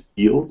your same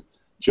field,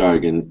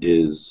 jargon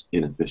is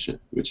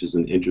inefficient, which is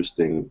an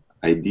interesting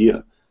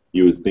idea.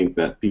 You would think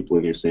that people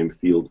in your same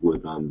field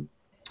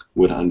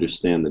would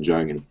understand the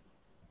jargon.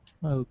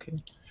 Okay.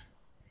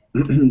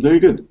 Very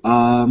good.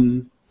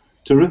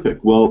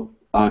 Terrific. Well,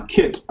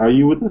 Kit, are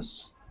you with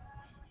us?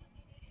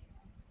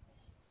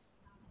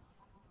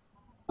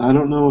 I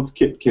don't know if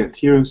Kit can't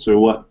hear us or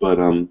what, but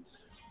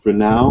for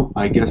now,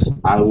 I guess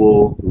I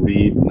will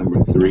read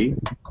number 3.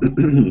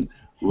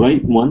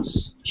 Write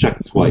once, check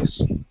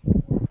twice.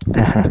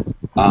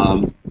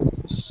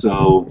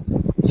 So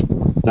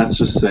that's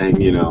just saying,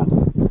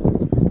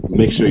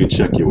 make sure you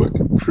check your work.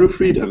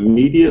 Proofread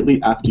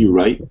immediately after you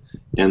write,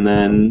 and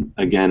then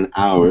again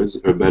hours,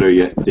 or better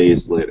yet,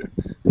 days later.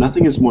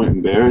 Nothing is more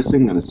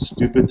embarrassing than a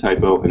stupid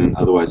typo in an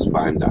otherwise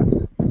fine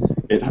document.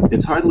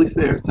 It's hardly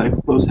fair.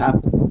 Typos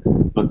happen,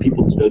 but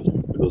people judge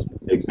you for those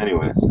mistakes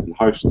anyways, and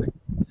harshly.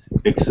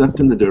 Except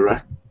in the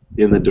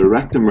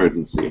direct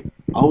emergency,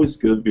 always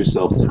give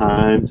yourself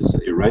time to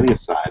set your writing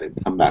aside and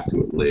come back to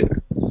it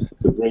later.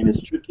 The brain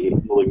is tricky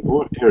and will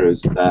ignore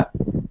errors that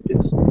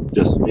it's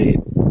just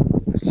made.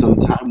 Some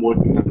time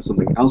working on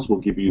something else will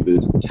give you the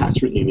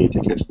detachment you need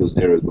to catch those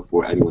errors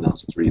before anyone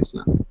else reads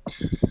them.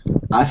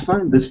 I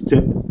find this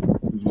tip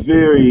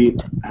very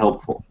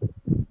helpful.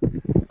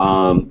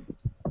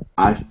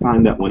 I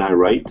find that when I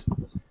write,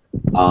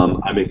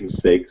 I make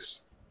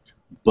mistakes,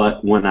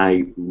 but when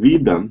I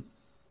read them,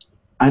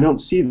 I don't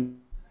see them.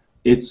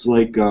 It's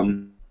like I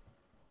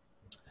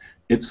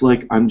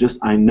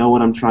know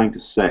what I'm trying to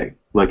say.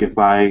 Like if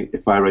I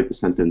write the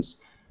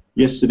sentence,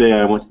 yesterday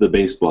I went to the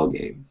baseball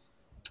game,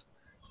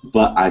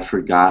 but I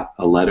forgot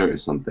a letter or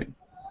something,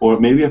 or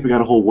maybe I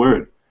forgot a whole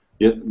word.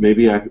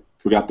 Maybe I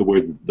forgot the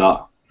word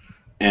the,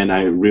 and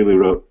I really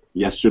wrote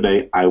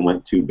yesterday I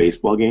went to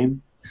baseball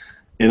game,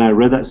 and I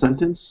read that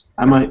sentence.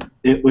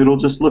 It'll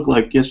just look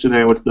like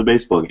yesterday I went to the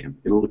baseball game.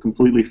 It'll look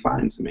completely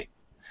fine to me,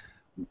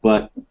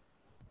 but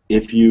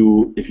if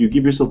you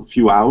give yourself a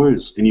few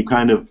hours and you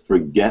kind of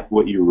forget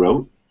what you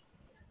wrote,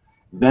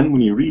 then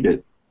when you read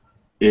it,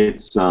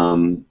 it's it's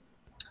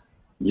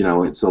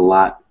a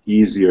lot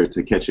easier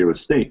to catch your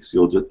mistakes.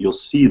 You'll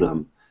see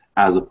them,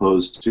 as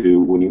opposed to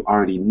when you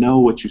already know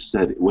what you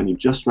said. When you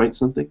just write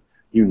something,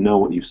 you know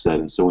what you said,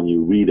 and so when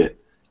you read it,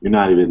 you're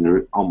not even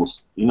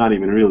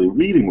really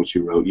reading what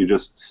you wrote. You're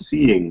just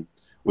seeing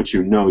what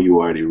you know you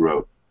already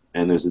wrote,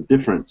 and there's a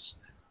difference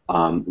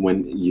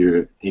when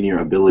you're in your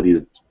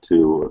ability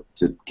to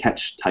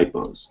catch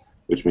typos,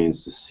 which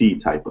means to see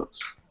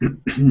typos.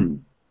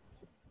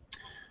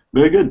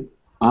 Very good.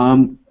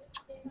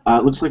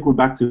 Looks like we're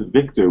back to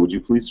Victor. Would you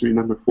please read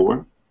number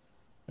 4?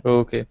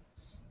 Okay.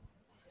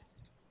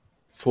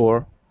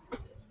 4.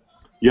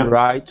 Yep.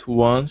 Write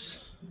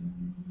once.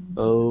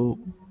 Oh,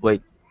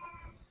 wait.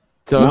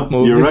 Don't No,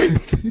 move. you're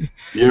right.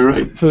 You're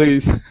right.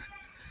 Please.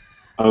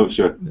 Oh,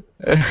 sure.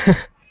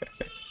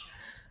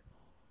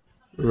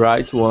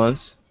 Write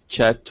once,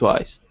 check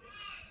twice.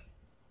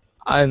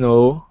 I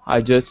know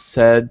I just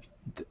said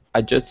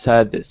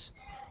this,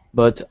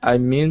 but I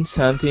mean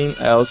something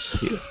else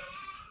here.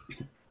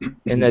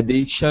 In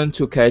addition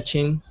to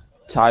catching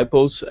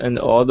typos and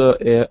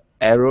other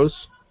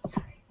errors,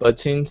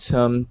 putting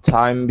some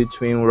time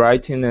between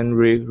writing and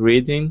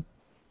reading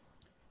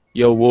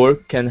your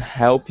work can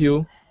help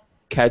you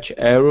catch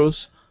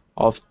errors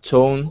of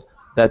tone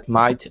that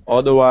might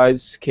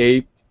otherwise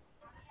escape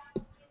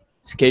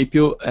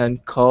you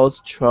and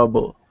cause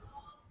trouble.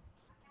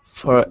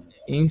 For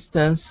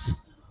instance,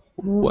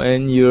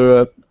 when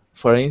you're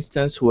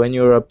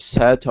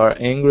upset or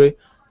angry,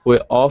 we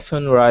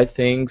often write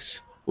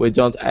things we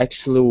don't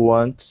actually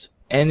want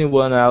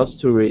anyone else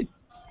to read.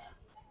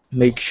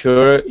 Make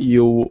sure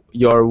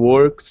your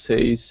work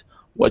says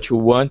what you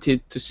want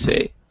it to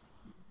say,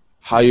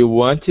 how you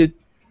want it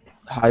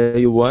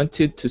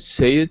to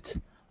say it,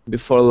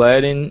 before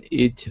letting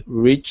it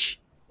reach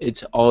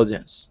its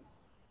audience.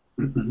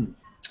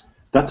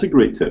 That's a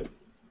great tip.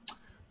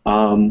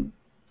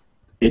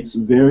 It's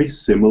very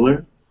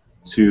similar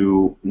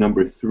to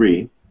number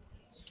 3,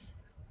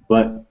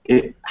 but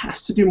it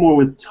has to do more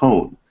with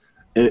tone.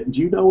 Do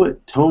you know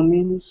what tone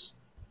means?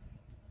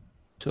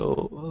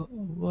 So,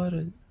 what?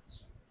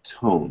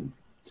 Tone.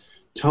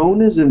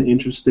 Tone is an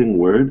interesting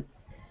word.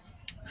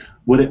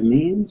 What it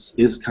means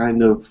is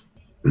kind of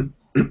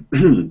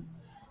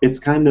it's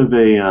kind of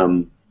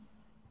a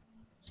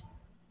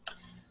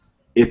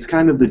it's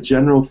kind of the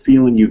general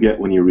feeling you get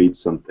when you read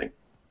something.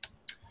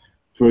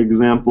 For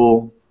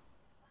example,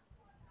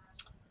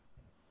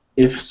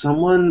 if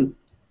someone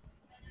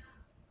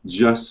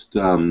just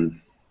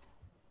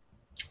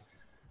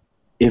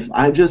if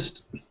I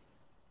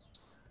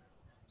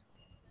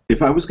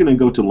was going to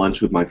go to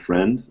lunch with my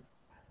friend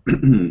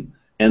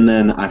and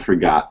then I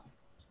forgot,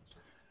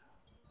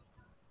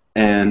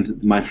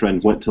 and my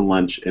friend went to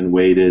lunch and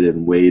waited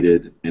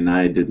and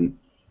I didn't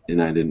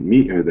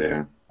meet her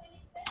there,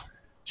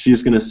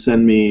 she's going to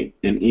send me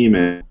an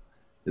email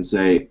and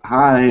say,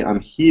 "Hi, I'm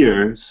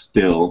here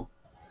still,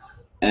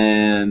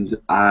 and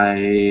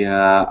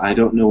I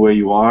don't know where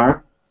you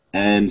are,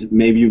 and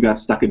maybe you got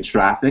stuck in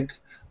traffic,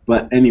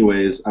 but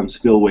anyways, I'm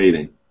still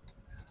waiting.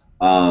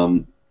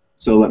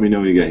 So let me know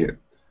when you get here."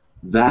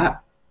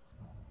 That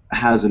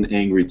has an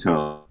angry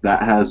tone.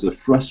 That has a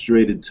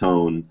frustrated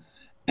tone,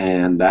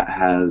 and that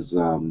has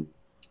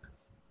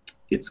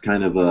it's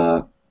kind of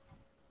a,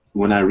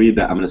 when I read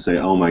that, I'm going to say,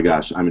 "Oh my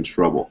gosh, I'm in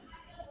trouble."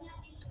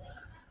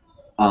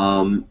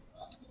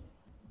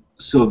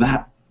 So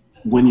that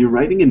when you're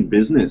writing in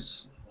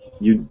business,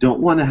 you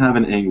don't want to have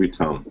an angry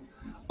tone.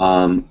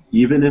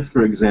 Even if,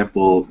 for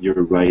example,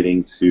 you're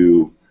writing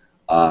to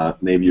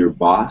maybe your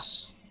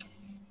boss,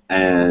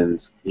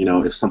 and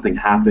if something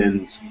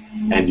happens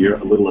and you're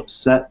a little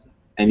upset,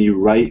 and you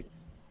write,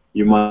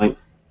 you might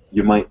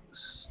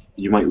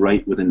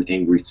write with an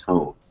angry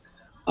tone,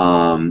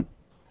 and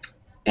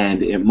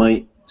it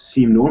might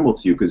seem normal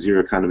to you because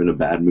you're kind of in a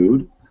bad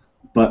mood.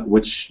 But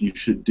what you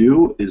should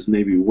do is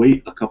maybe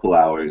wait a couple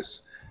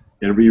hours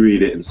and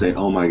reread it and say,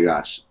 "Oh my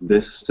gosh,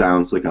 this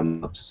sounds like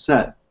I'm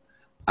upset.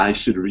 I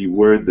should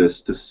reword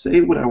this to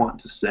say what I want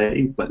to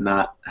say, but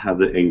not have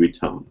the angry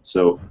tone."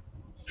 So,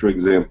 for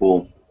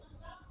example,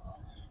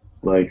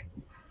 like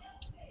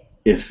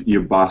if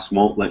your boss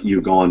won't let you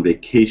go on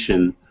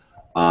vacation,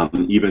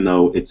 even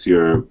though it's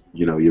your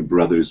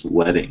brother's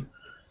wedding,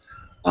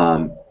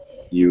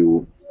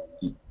 you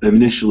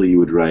initially you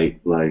would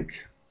write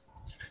like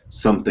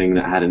something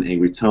that had an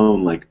angry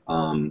tone, like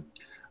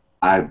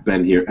 "I've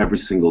been here every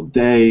single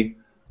day.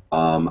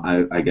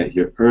 I get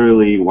here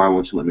early. Why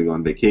won't you let me go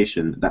on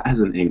vacation?" That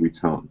has an angry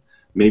tone.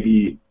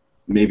 Maybe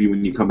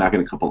when you come back in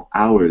a couple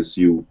hours,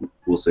 you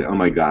will say, "Oh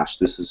my gosh,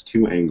 this is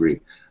too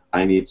angry.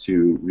 I need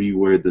to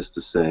reword this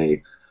to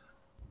say,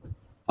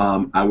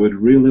 I would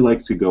really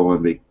like to go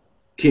on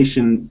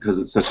vacation because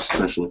it's such a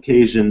special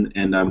occasion,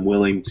 and I'm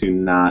willing to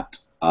not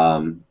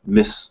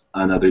miss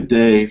another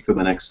day for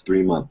the next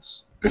 3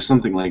 months," or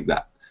something like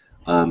that.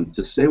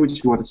 To say what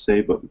you want to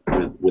say, but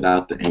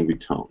without the angry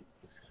tone.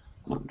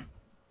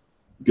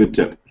 Good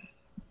tip.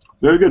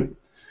 Very good.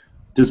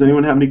 Does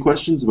anyone have any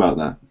questions about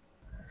that?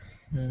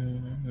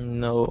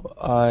 No,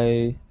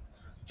 I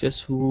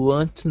just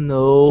want to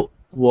know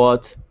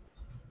what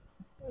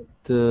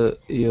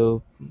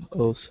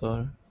oh,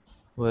 sorry.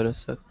 Wait a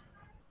sec.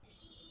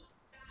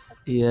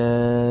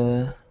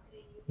 Yeah.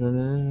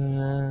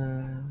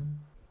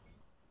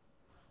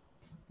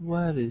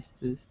 What is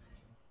this?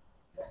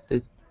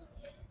 The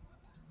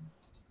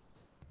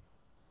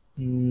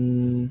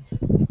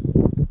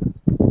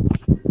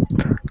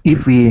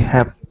If we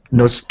have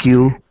no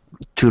skill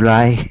to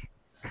write,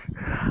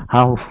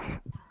 how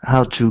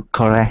to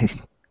correct?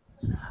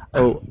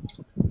 oh,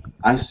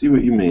 I see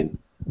what you mean.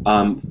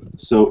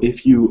 So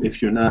if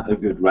you're not a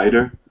good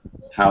writer,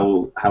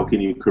 how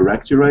can you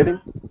correct your writing?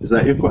 Is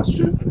that your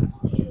question?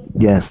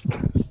 Yes.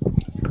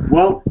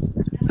 Well,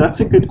 that's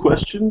a good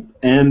question,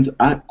 and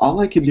all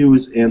I can do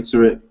is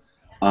answer it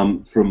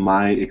from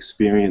my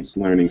experience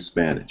learning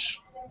Spanish.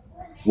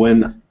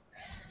 When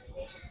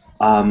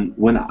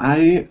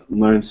I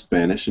learned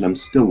Spanish, and I'm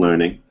still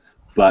learning,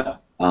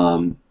 but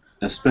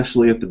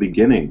especially at the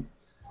beginning,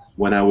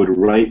 when I would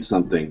write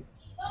something,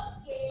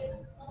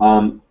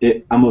 I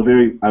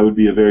would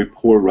be a very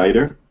poor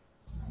writer,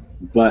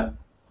 but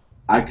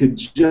I could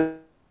just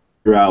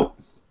figure out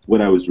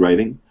what I was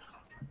writing.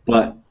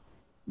 But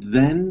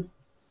then,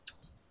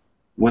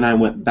 when I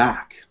went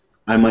back,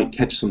 I might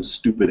catch some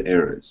stupid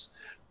errors.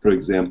 For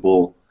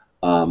example,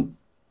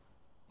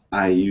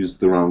 I used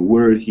the wrong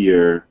word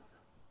here,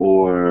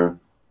 or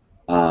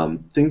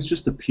things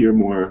just appear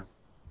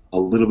a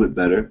little bit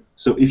better.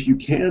 So if you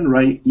can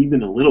write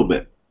even a little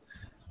bit,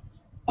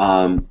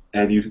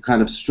 and you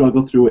kind of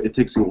struggle through it, it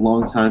takes you a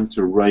long time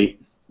to write,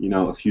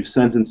 a few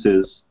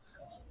sentences.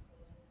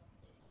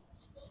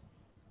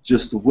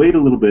 Just wait a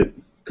little bit,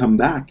 come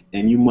back,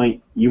 and you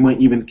might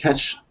even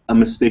catch a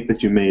mistake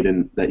that you made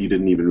and that you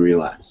didn't even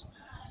realize.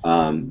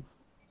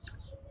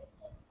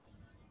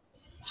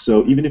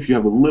 So even if you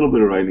have a little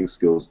bit of writing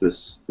skills,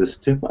 this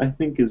tip I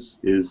think is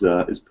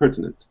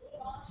pertinent.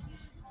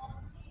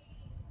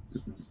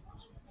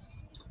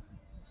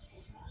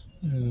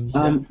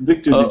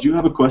 Victor, did you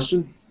have a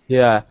question?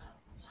 Yeah.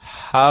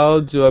 How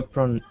do I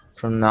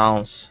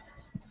pronounce?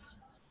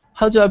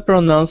 How do I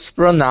pronounce?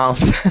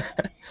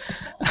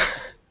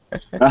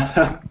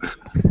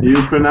 You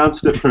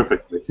pronounced it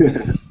perfectly.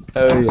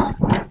 Oh yeah.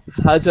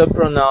 How do I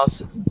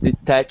pronounce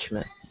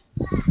detachment?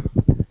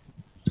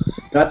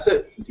 That's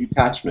it.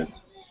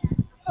 Detachment.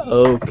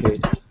 Okay.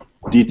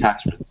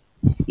 Detachment.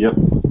 Yep.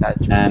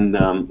 Detachment.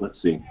 And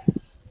let's see.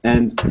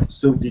 And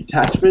so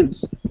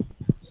detachment,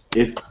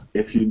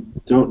 if you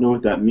don't know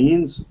what that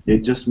means, it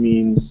just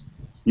means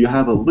you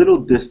have a little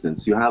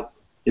distance. You have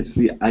it's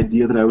the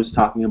idea that I was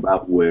talking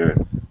about where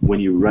when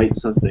you write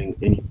something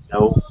and you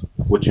know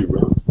what you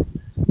wrote,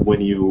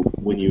 when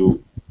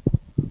you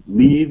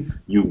leave,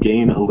 you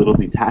gain a little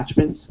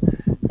detachment,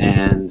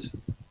 and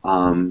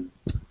um,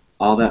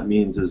 all that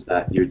means is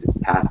that you're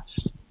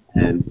detached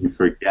and you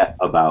forget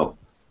about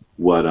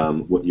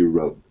what you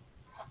wrote.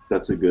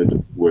 That's a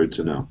good word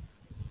to know.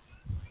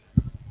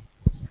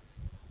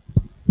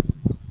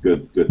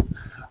 Good, good.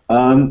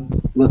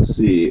 Let's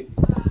see.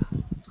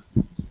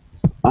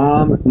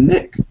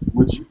 Nick,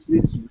 would you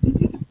please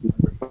read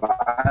number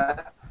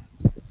 5?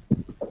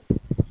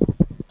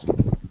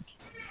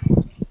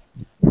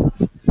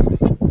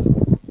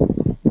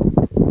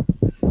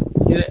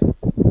 Kitty,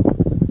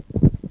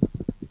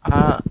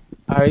 uh,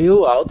 are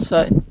you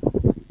outside?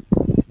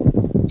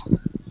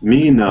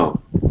 Me, no.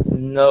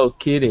 No,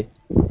 Kitty.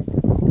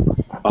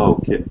 Oh,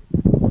 okay.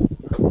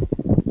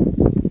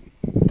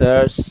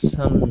 There's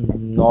some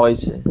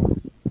noise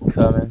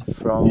coming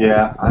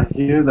Yeah, I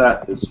hear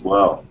that as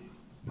well.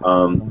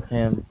 from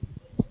him.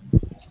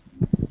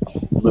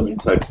 Let me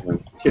text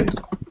him. Kit,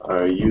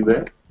 are you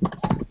there?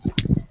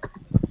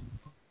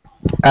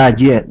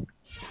 Yeah,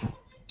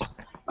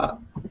 Uh,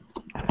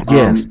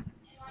 yes. um,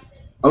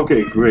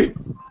 okay, great.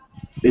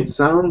 It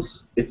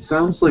sounds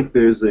like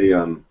there's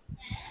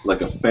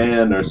like a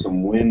fan or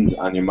some wind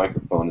on your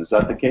microphone. Is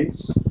that the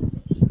case?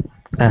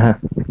 Uh-huh.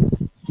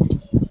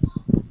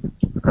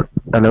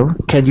 Hello,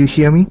 can you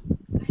hear me?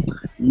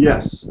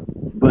 Yes,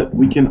 but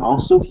we can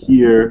also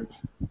hear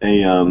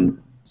a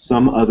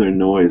some other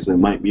noise. It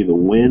might be the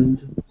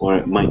wind, or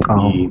it might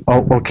be.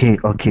 Okay,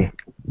 okay.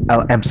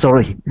 Oh, I'm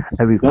sorry.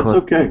 I will That's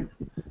pause. okay.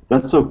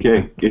 That's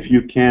okay. If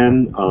you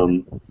can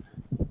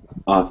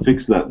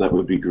fix that, that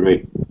would be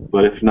great.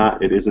 But if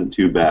not, it isn't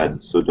too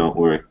bad, so don't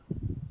worry.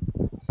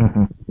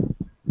 Mhm.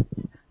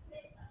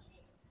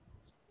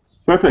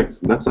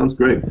 Perfect. That sounds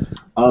great.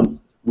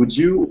 Would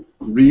you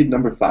read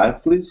number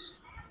 5, please?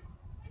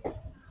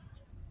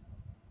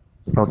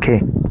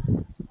 Okay.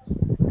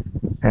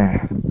 Uh,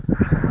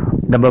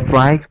 Number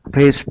 5,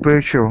 pay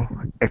special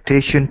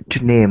attention to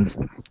names,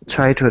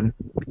 title,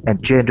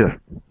 and gender.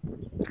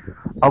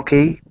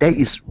 Okay, there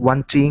is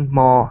one thing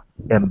more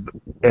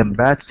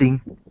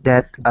embarrassing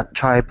than a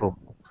typo.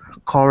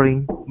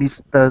 Calling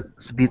Mr.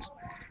 Smith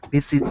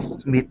Mrs.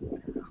 Smith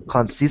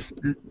consist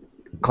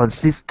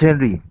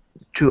consistently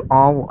to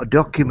all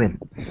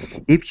documents.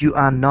 If you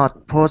are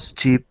not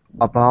positive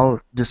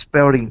about the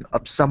spelling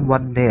of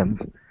someone's name,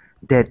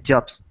 their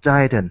job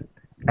title,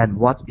 and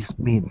what it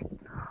means,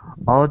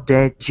 or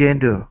their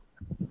gender,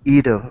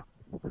 either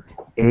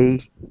A.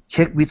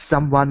 Check with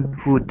someone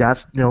who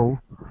does know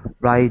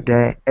write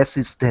their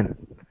existence,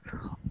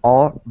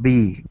 or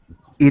B.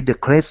 In the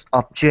case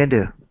of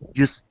gender,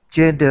 use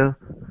gender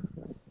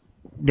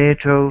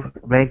neutral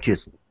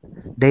language.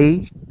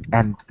 They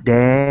and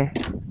they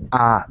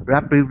are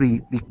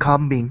rapidly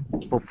becoming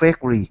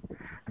perfectly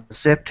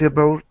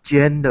acceptable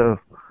gender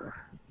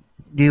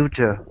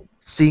neutral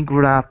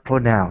singular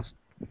pronouns,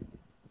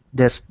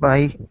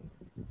 despite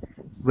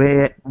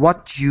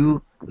what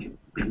your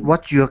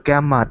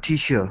grammar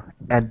teacher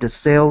and the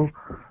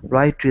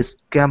self-righteous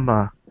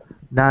grammar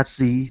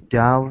Nazi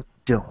down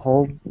the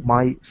hall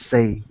might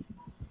say.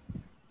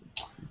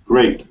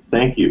 Great.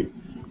 Thank you.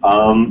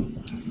 Um,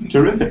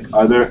 Terrific.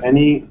 Are there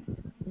any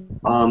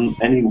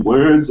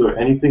words or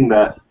anything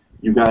that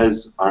you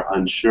guys are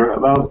unsure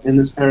about in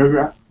this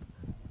paragraph?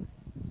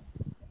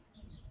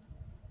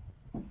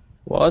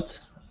 What?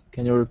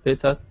 Can you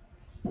repeat that?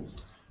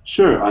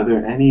 Sure. Are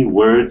there any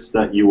words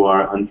that you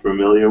are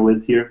unfamiliar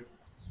with here?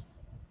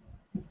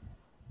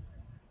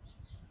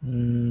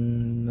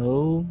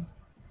 No.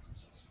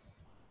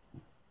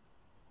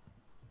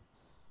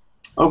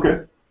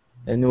 Okay.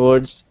 Any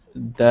words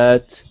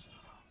that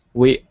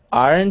we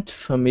aren't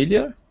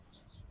familiar?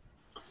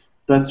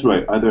 That's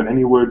right. Are there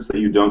any words that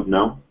you don't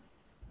know?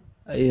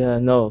 Yeah,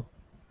 no.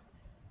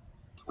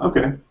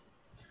 Okay.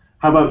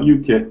 How about you,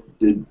 Kit?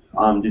 Did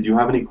you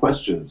have any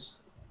questions?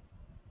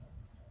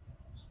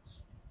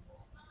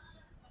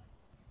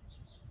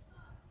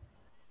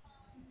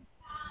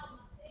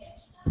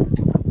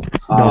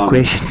 No Um,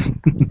 question.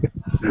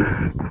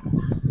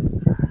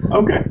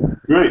 okay.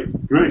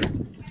 Great. Great.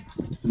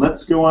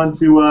 Let's go on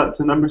to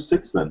number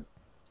 6 then.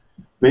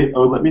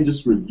 Let me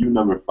just review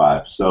number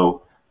 5.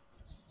 So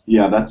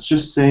yeah, that's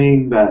just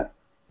saying that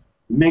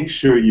make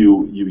sure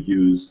you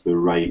use the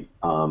right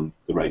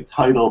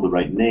title, the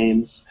right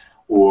names,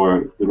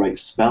 or the right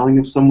spelling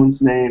of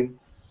someone's name.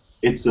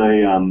 It's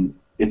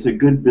a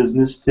good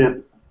business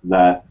tip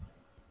that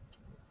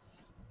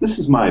this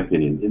is my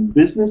opinion. In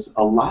business,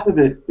 a lot of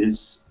it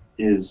is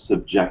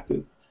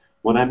subjective.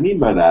 what I mean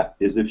by that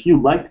is if you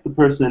like the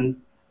person,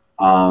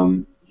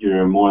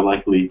 you're more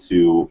likely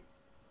to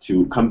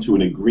come to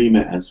an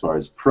agreement as far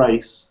as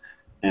price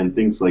and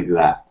things like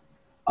that.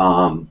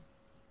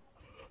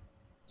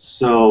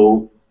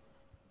 So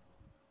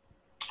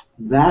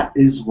that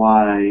is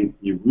why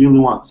you really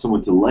want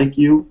someone to like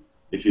you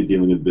if you're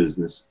dealing with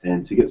business.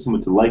 And to get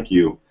someone to like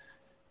you,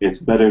 it's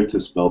better to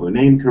spell their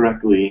name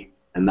correctly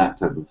and that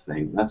type of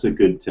thing. That's a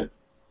good tip.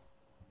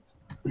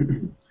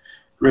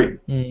 Great.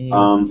 I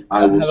will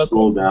have a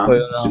scroll question down for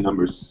you to now.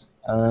 numbers.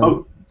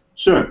 Oh,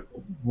 sure.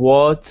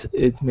 What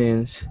it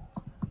means.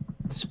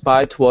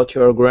 Despite what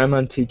your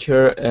grammar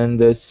teacher and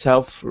the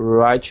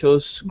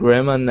self-righteous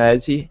grammar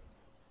Nazi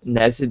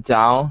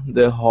down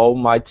the hall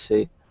might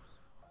say.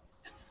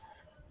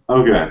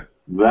 Okay,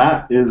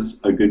 that is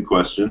a good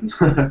question.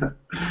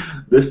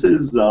 This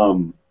is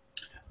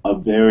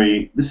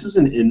this is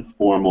an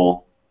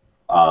informal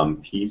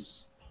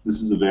piece.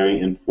 This is a very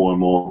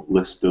informal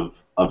list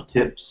of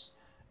tips,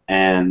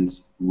 and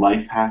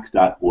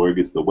lifehack.org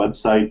is the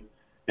website.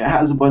 It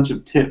has a bunch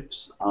of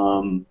tips,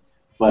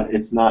 but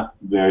it's not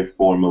very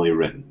formally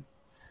written.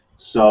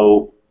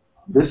 So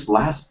this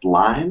last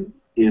line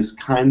is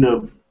kind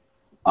of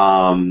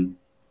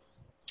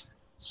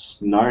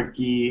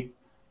snarky,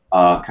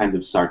 kind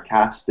of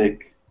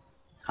sarcastic,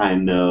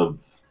 kind of,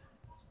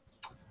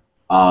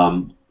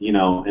 you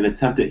know, an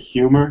attempt at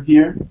humor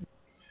here.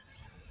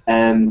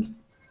 And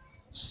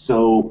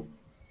so,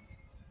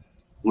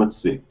 let's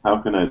see, how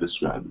can I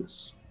describe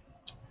this?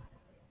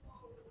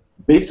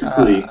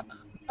 Basically,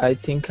 I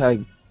think I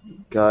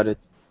got it.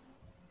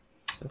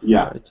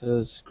 Yeah.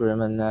 Just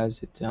grammar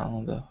Nazi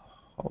down the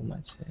hall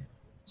might say.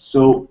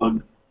 So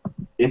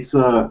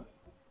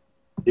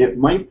it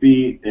might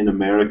be an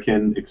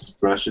American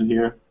expression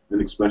here,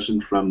 an expression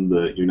from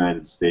the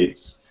United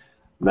States,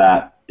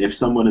 that if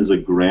someone is a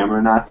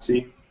grammar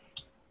Nazi,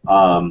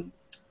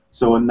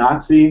 so a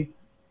Nazi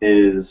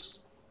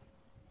is,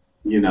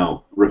 you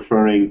know,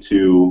 referring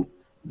to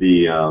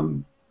the,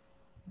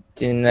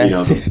 The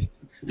Nazis.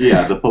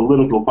 yeah, the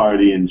political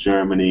party in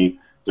Germany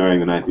during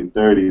the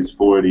 1930s,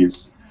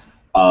 40s,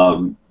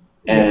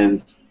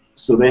 and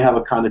so they have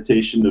a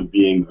connotation of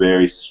being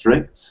very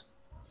strict,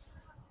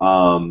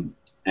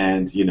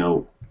 and, you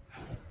know,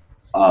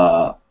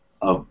 a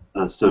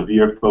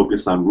severe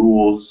focus on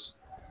rules.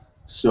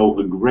 So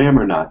a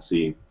grammar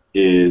Nazi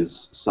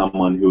is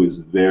someone who is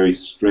very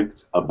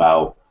strict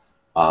about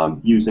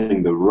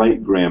using the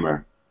right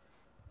grammar,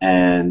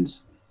 and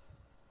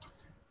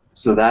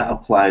so that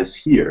applies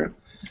here.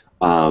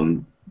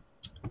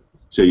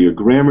 So your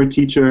grammar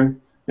teacher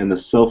and the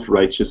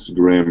self-righteous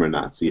grammar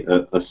Nazi.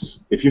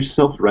 If you're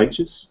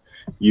self-righteous,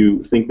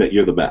 you think that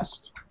you're the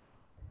best.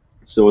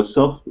 So a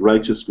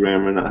self-righteous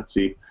grammar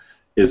Nazi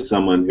is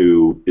someone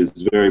who is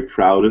very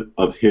proud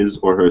of his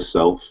or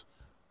herself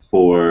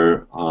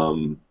for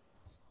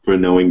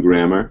knowing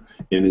grammar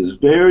and is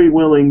very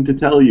willing to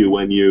tell you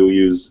when you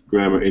use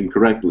grammar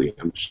incorrectly.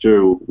 I'm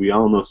sure we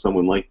all know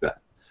someone like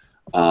that.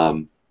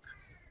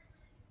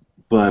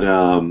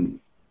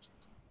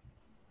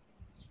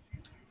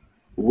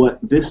 What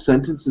this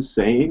sentence is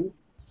saying,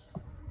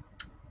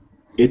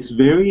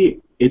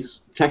 it's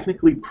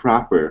technically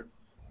proper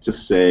to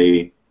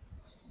say,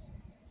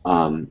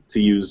 to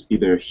use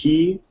either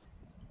he,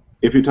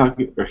 if you're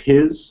talking, or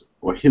his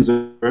or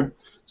her.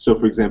 So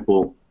for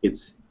example,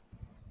 it's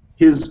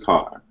his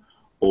car,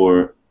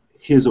 or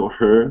his or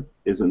her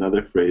is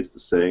another phrase to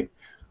say.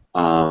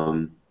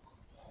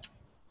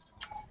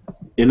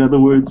 In other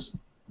words,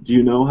 do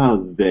you know how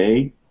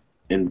they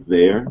and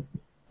their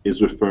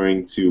is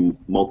referring to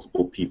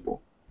multiple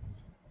people?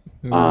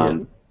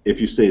 If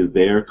you say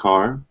their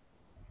car,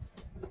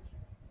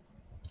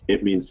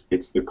 it means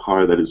it's the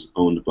car that is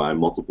owned by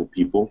multiple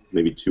people,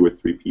 maybe 2 or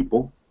 3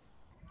 people.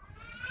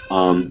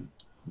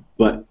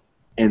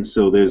 And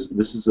so this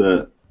is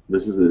a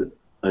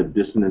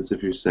dissonance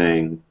if you're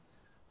saying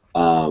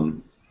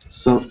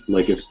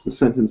like if the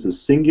sentence is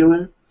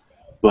singular,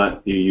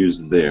 but you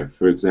use their.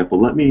 For example,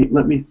 let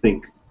me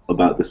think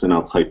about this and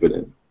I'll type it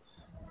in.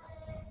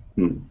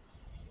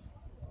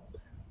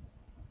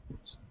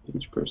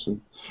 Each person.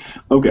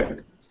 Okay.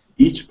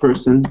 Each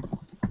person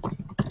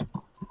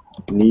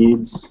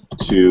needs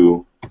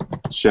to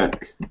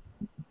check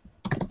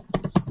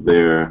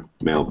their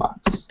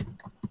mailbox.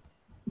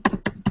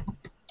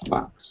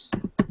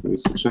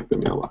 Needs to check their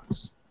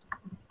mailbox.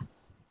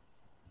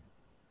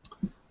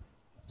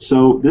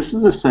 So this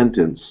is a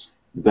sentence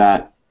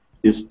that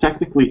is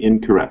technically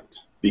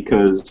incorrect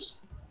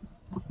because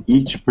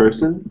each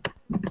person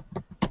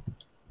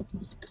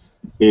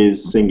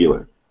is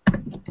singular.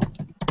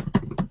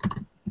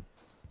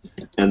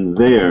 And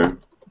there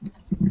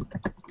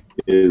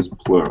is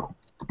plural.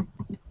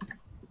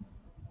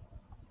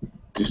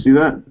 Do you see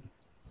that?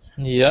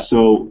 Yeah.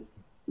 So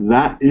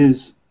that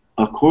is,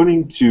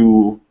 according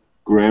to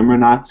grammar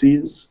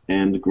Nazis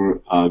and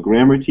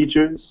grammar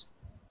teachers,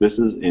 this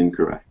is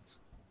incorrect.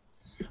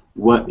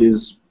 What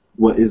is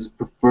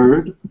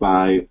preferred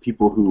by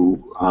people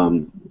who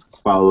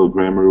follow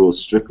grammar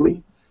rules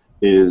strictly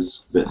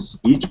is this.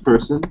 Each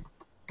person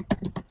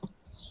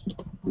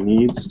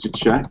needs to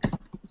check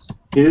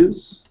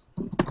his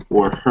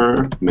or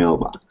her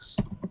mailbox.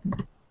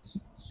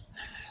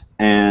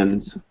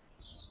 And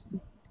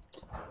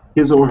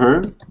his or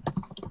her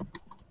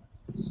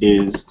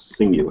is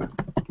singular,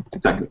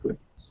 technically.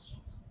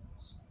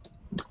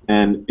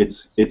 And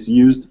it's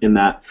used in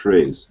that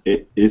phrase.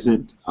 It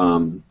isn't.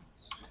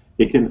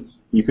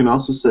 You can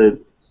also say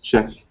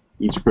check.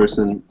 Each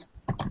person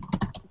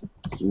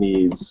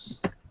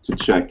needs to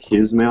check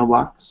his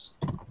mailbox.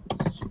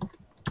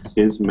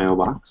 His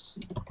mailbox,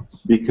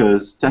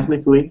 because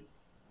technically,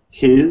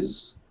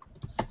 his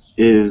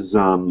is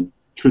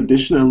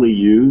traditionally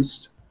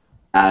used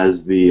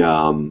as the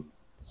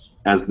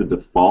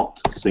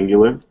default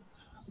singular.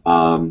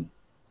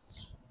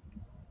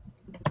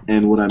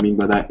 And what I mean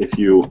by that, if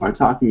you are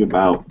talking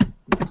about,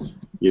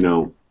 you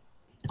know,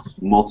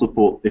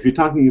 if you're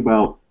talking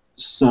about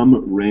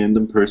some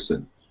random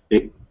person,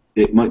 it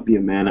might be a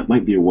man, it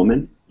might be a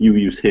woman, you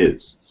use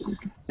his.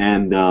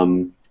 And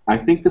I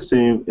think the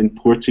same in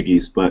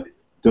Portuguese, but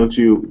don't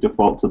you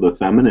default to the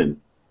feminine?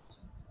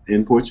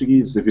 In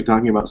Portuguese, if you're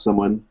talking about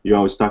someone, you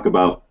always talk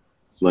about,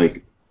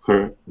 like,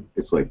 her.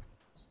 It's like,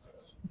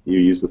 you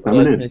use the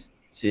feminine. Let me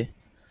see.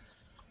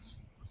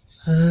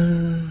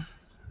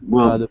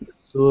 Well, Cada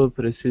pessoa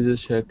precisa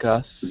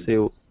checar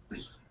seu.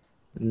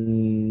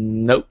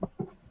 Nope.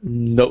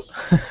 Nope.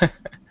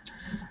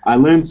 I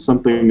learned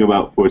something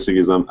about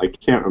Portuguese. I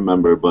can't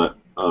remember, but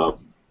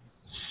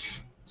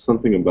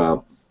something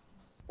about.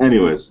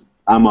 Anyways,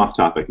 I'm off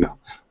topic now.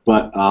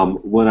 But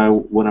what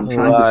I'm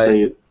trying to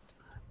say.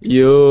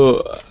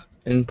 You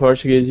in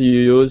Portuguese you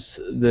use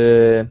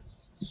the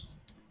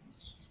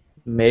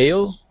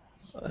male.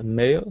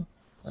 Yeah,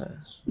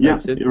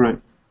 That's it? you're right.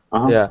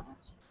 Yeah,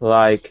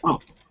 like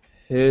Oh.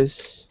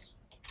 his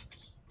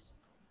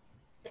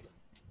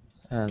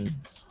and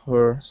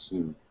her.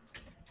 So,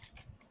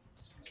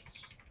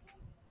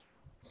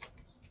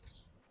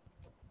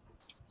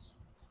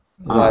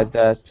 Like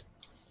that.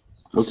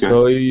 okay.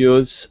 So you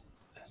use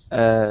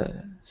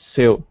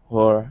seu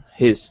or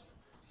his.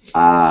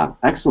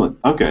 Excellent.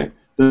 Okay,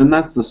 then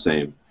that's the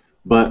same.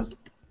 But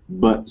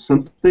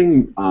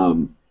something.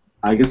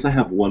 I guess I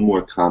have one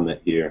more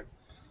comment here,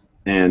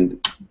 and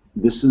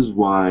this is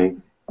why.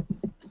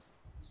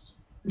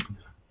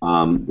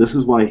 This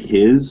is why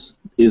his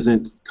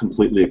isn't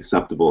completely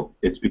acceptable.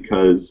 It's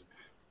because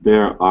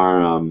there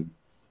are,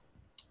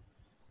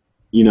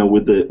 you know,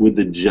 with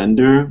the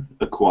gender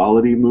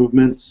equality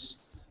movements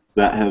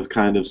that have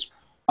kind of,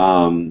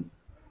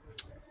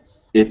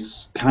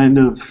 it's kind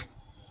of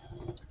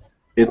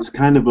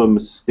a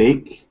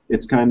mistake.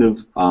 It's kind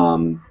of,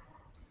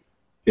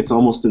 it's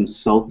almost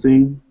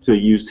insulting to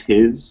use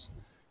his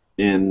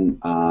in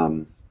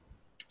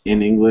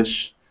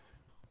English,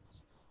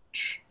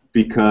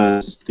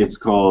 because it's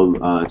called,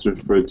 it's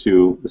referred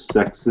to the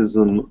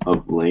sexism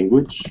of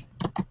language.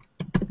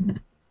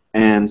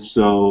 And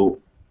so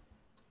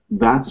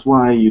that's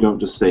why you don't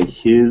just say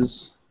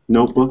his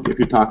notebook if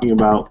you're talking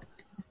about,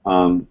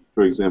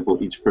 for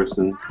example, each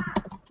person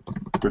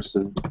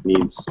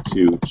needs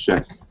to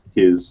check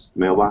his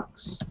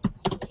mailbox.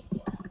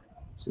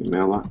 See,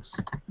 mailbox.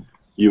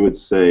 You would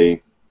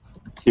say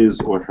his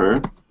or her.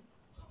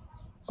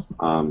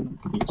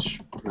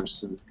 Each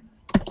person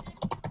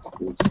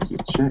needs to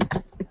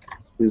check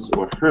his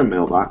or her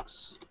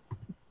mailbox.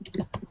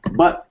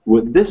 But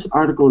what this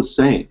article is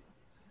saying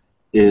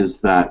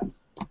is that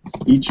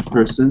each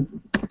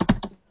person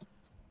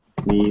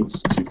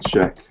needs to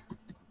check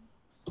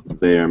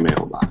their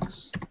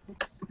mailbox.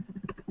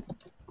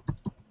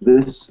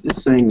 This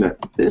is saying that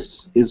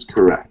this is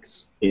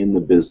correct in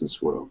the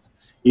business world.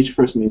 Each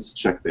person needs to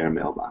check their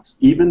mailbox.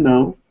 Even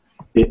though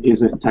it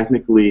isn't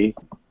technically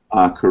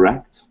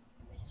correct,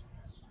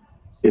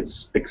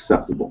 it's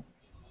acceptable.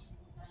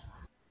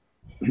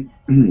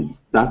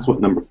 That's what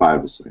number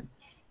 5 is saying.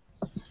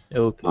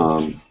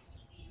 Okay.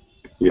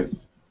 Yeah.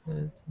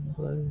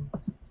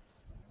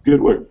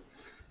 Good work.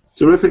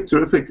 Terrific,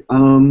 terrific.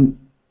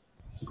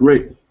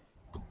 Great.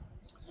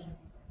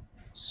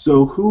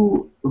 So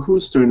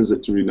whose turn is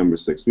it to read number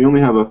 6? We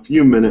only have a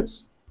few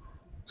minutes,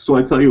 so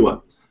I tell you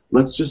what.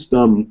 Let's just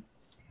I'll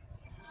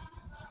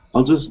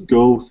just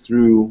go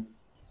through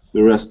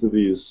the rest of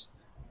these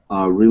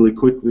really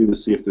quickly to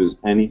see if there's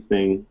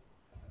anything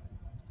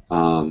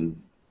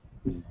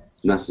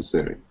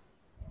necessary.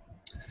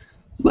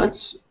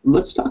 Let's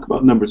talk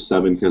about number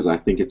 7, because I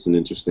think it's an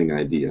interesting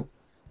idea.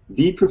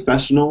 Be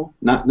professional,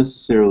 not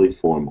necessarily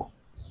formal.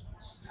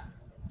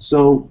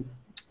 So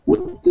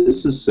what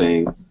this is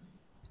saying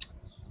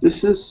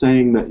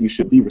that you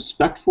should be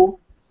respectful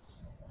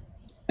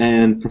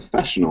and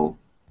professional,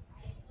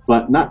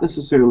 but not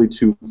necessarily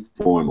too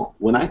formal.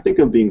 When I think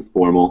of being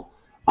formal,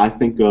 I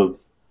think of,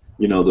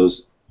 you know,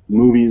 those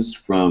movies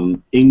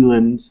from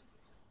England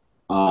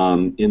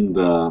in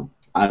the,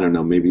 I don't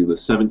know, maybe the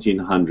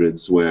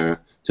 1700s,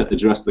 where to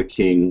address the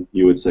king,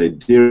 you would say,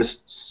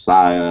 "Dearest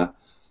sire,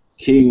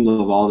 king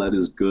of all that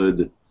is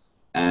good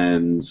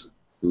and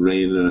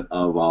reign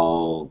of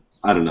all,"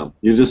 I don't know.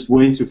 You're just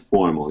way too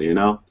formal, you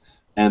know?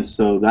 and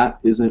so that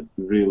isn't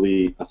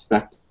really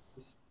effective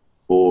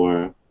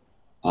for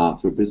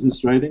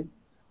business writing.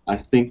 I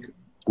think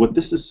what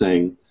this is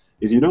saying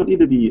is you don't need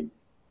to be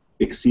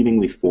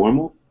exceedingly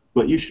formal,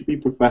 but you should be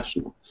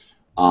professional.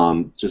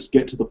 Just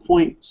get to the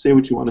point, say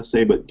what you want to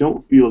say, but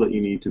don't feel that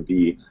you need to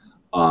be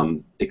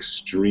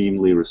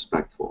extremely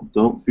respectful.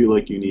 Don't feel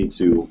like you need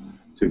to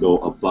go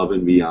above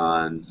and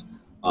beyond.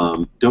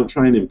 Don't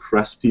try and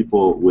impress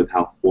people with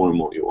how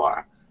formal you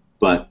are,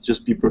 but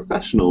just be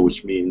professional,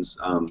 which means,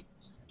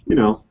 you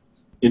know,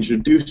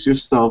 introduce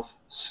yourself,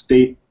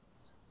 state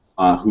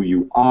who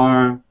you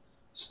are,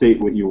 state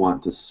what you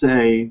want to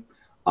say.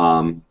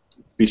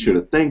 Be sure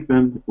to thank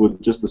them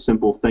with just a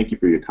simple thank you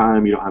for your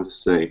time. You don't have to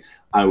say,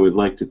 I would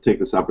like to take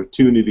this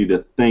opportunity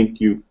to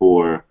thank you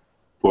for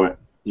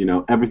you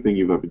know, everything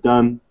you've ever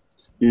done.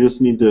 You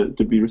just need to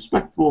be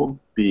respectful,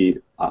 be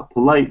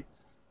polite,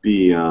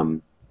 be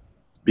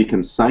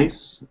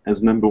concise,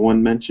 as number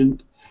one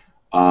mentioned,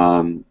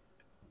 and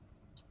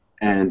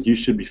you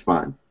should be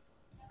fine.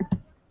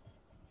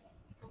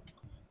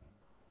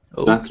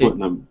 Okay.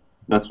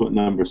 That's what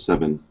number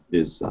 7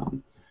 is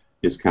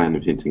kind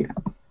of hinting at.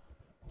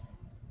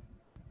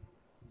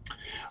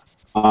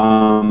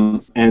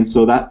 And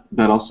so that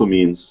also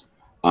means,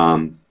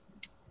 I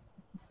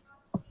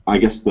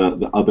guess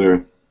the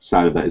other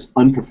side of that is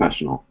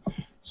unprofessional.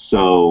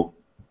 So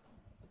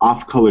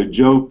off-color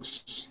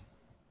jokes,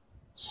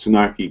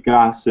 snarky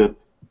gossip.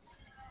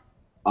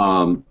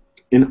 An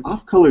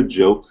off-color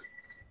joke,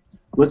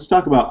 let's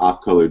talk about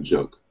off-color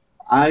joke.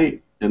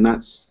 And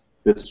that's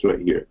this right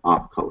here,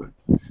 off-color.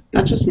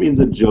 That just means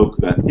a joke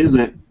that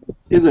isn't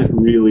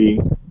really,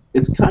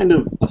 it's kind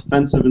of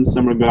offensive in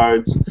some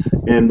regards,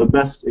 and the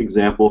best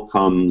example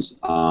comes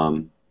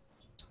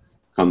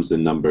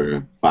in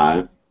number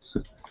 5.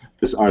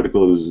 This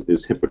article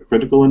is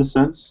hypocritical in a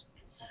sense,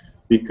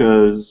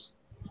 because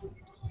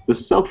the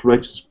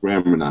self-righteous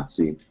grammar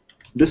Nazi,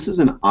 this is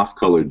an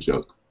off-color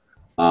joke.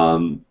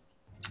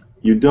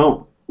 You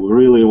don't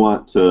really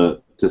want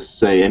to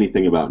say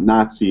anything about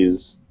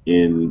Nazis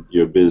in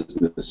your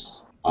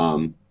business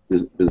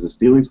business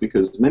dealings,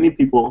 because many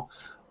people,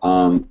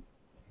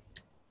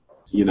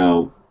 you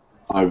know,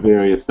 are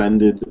very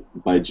offended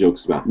by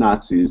jokes about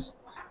Nazis.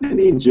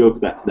 Any joke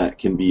that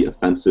can be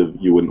offensive,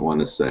 you wouldn't want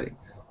to say.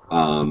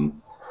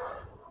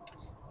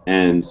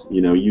 And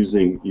you know,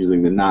 using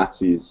the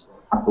Nazis,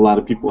 a lot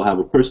of people have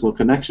a personal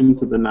connection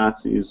to the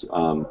Nazis,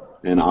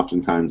 and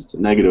oftentimes it's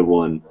a negative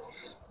one.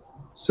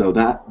 So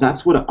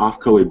that's what an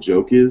off-color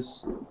joke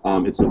is.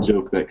 It's a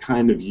joke that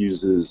kind of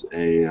uses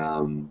a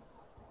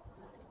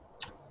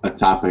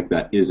topic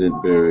that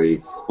isn't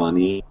very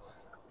funny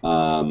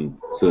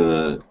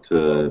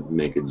to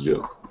make a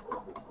joke.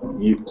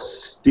 You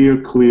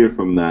steer clear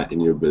from that in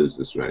your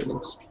business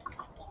writings.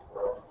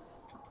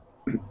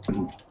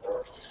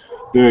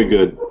 Very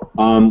good.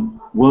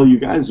 Well, you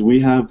guys, we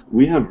have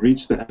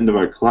reached the end of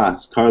our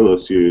class.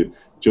 Carlos, you're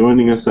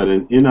joining us at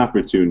an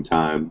inopportune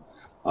time.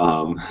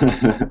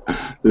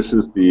 This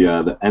is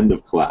the end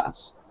of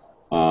class.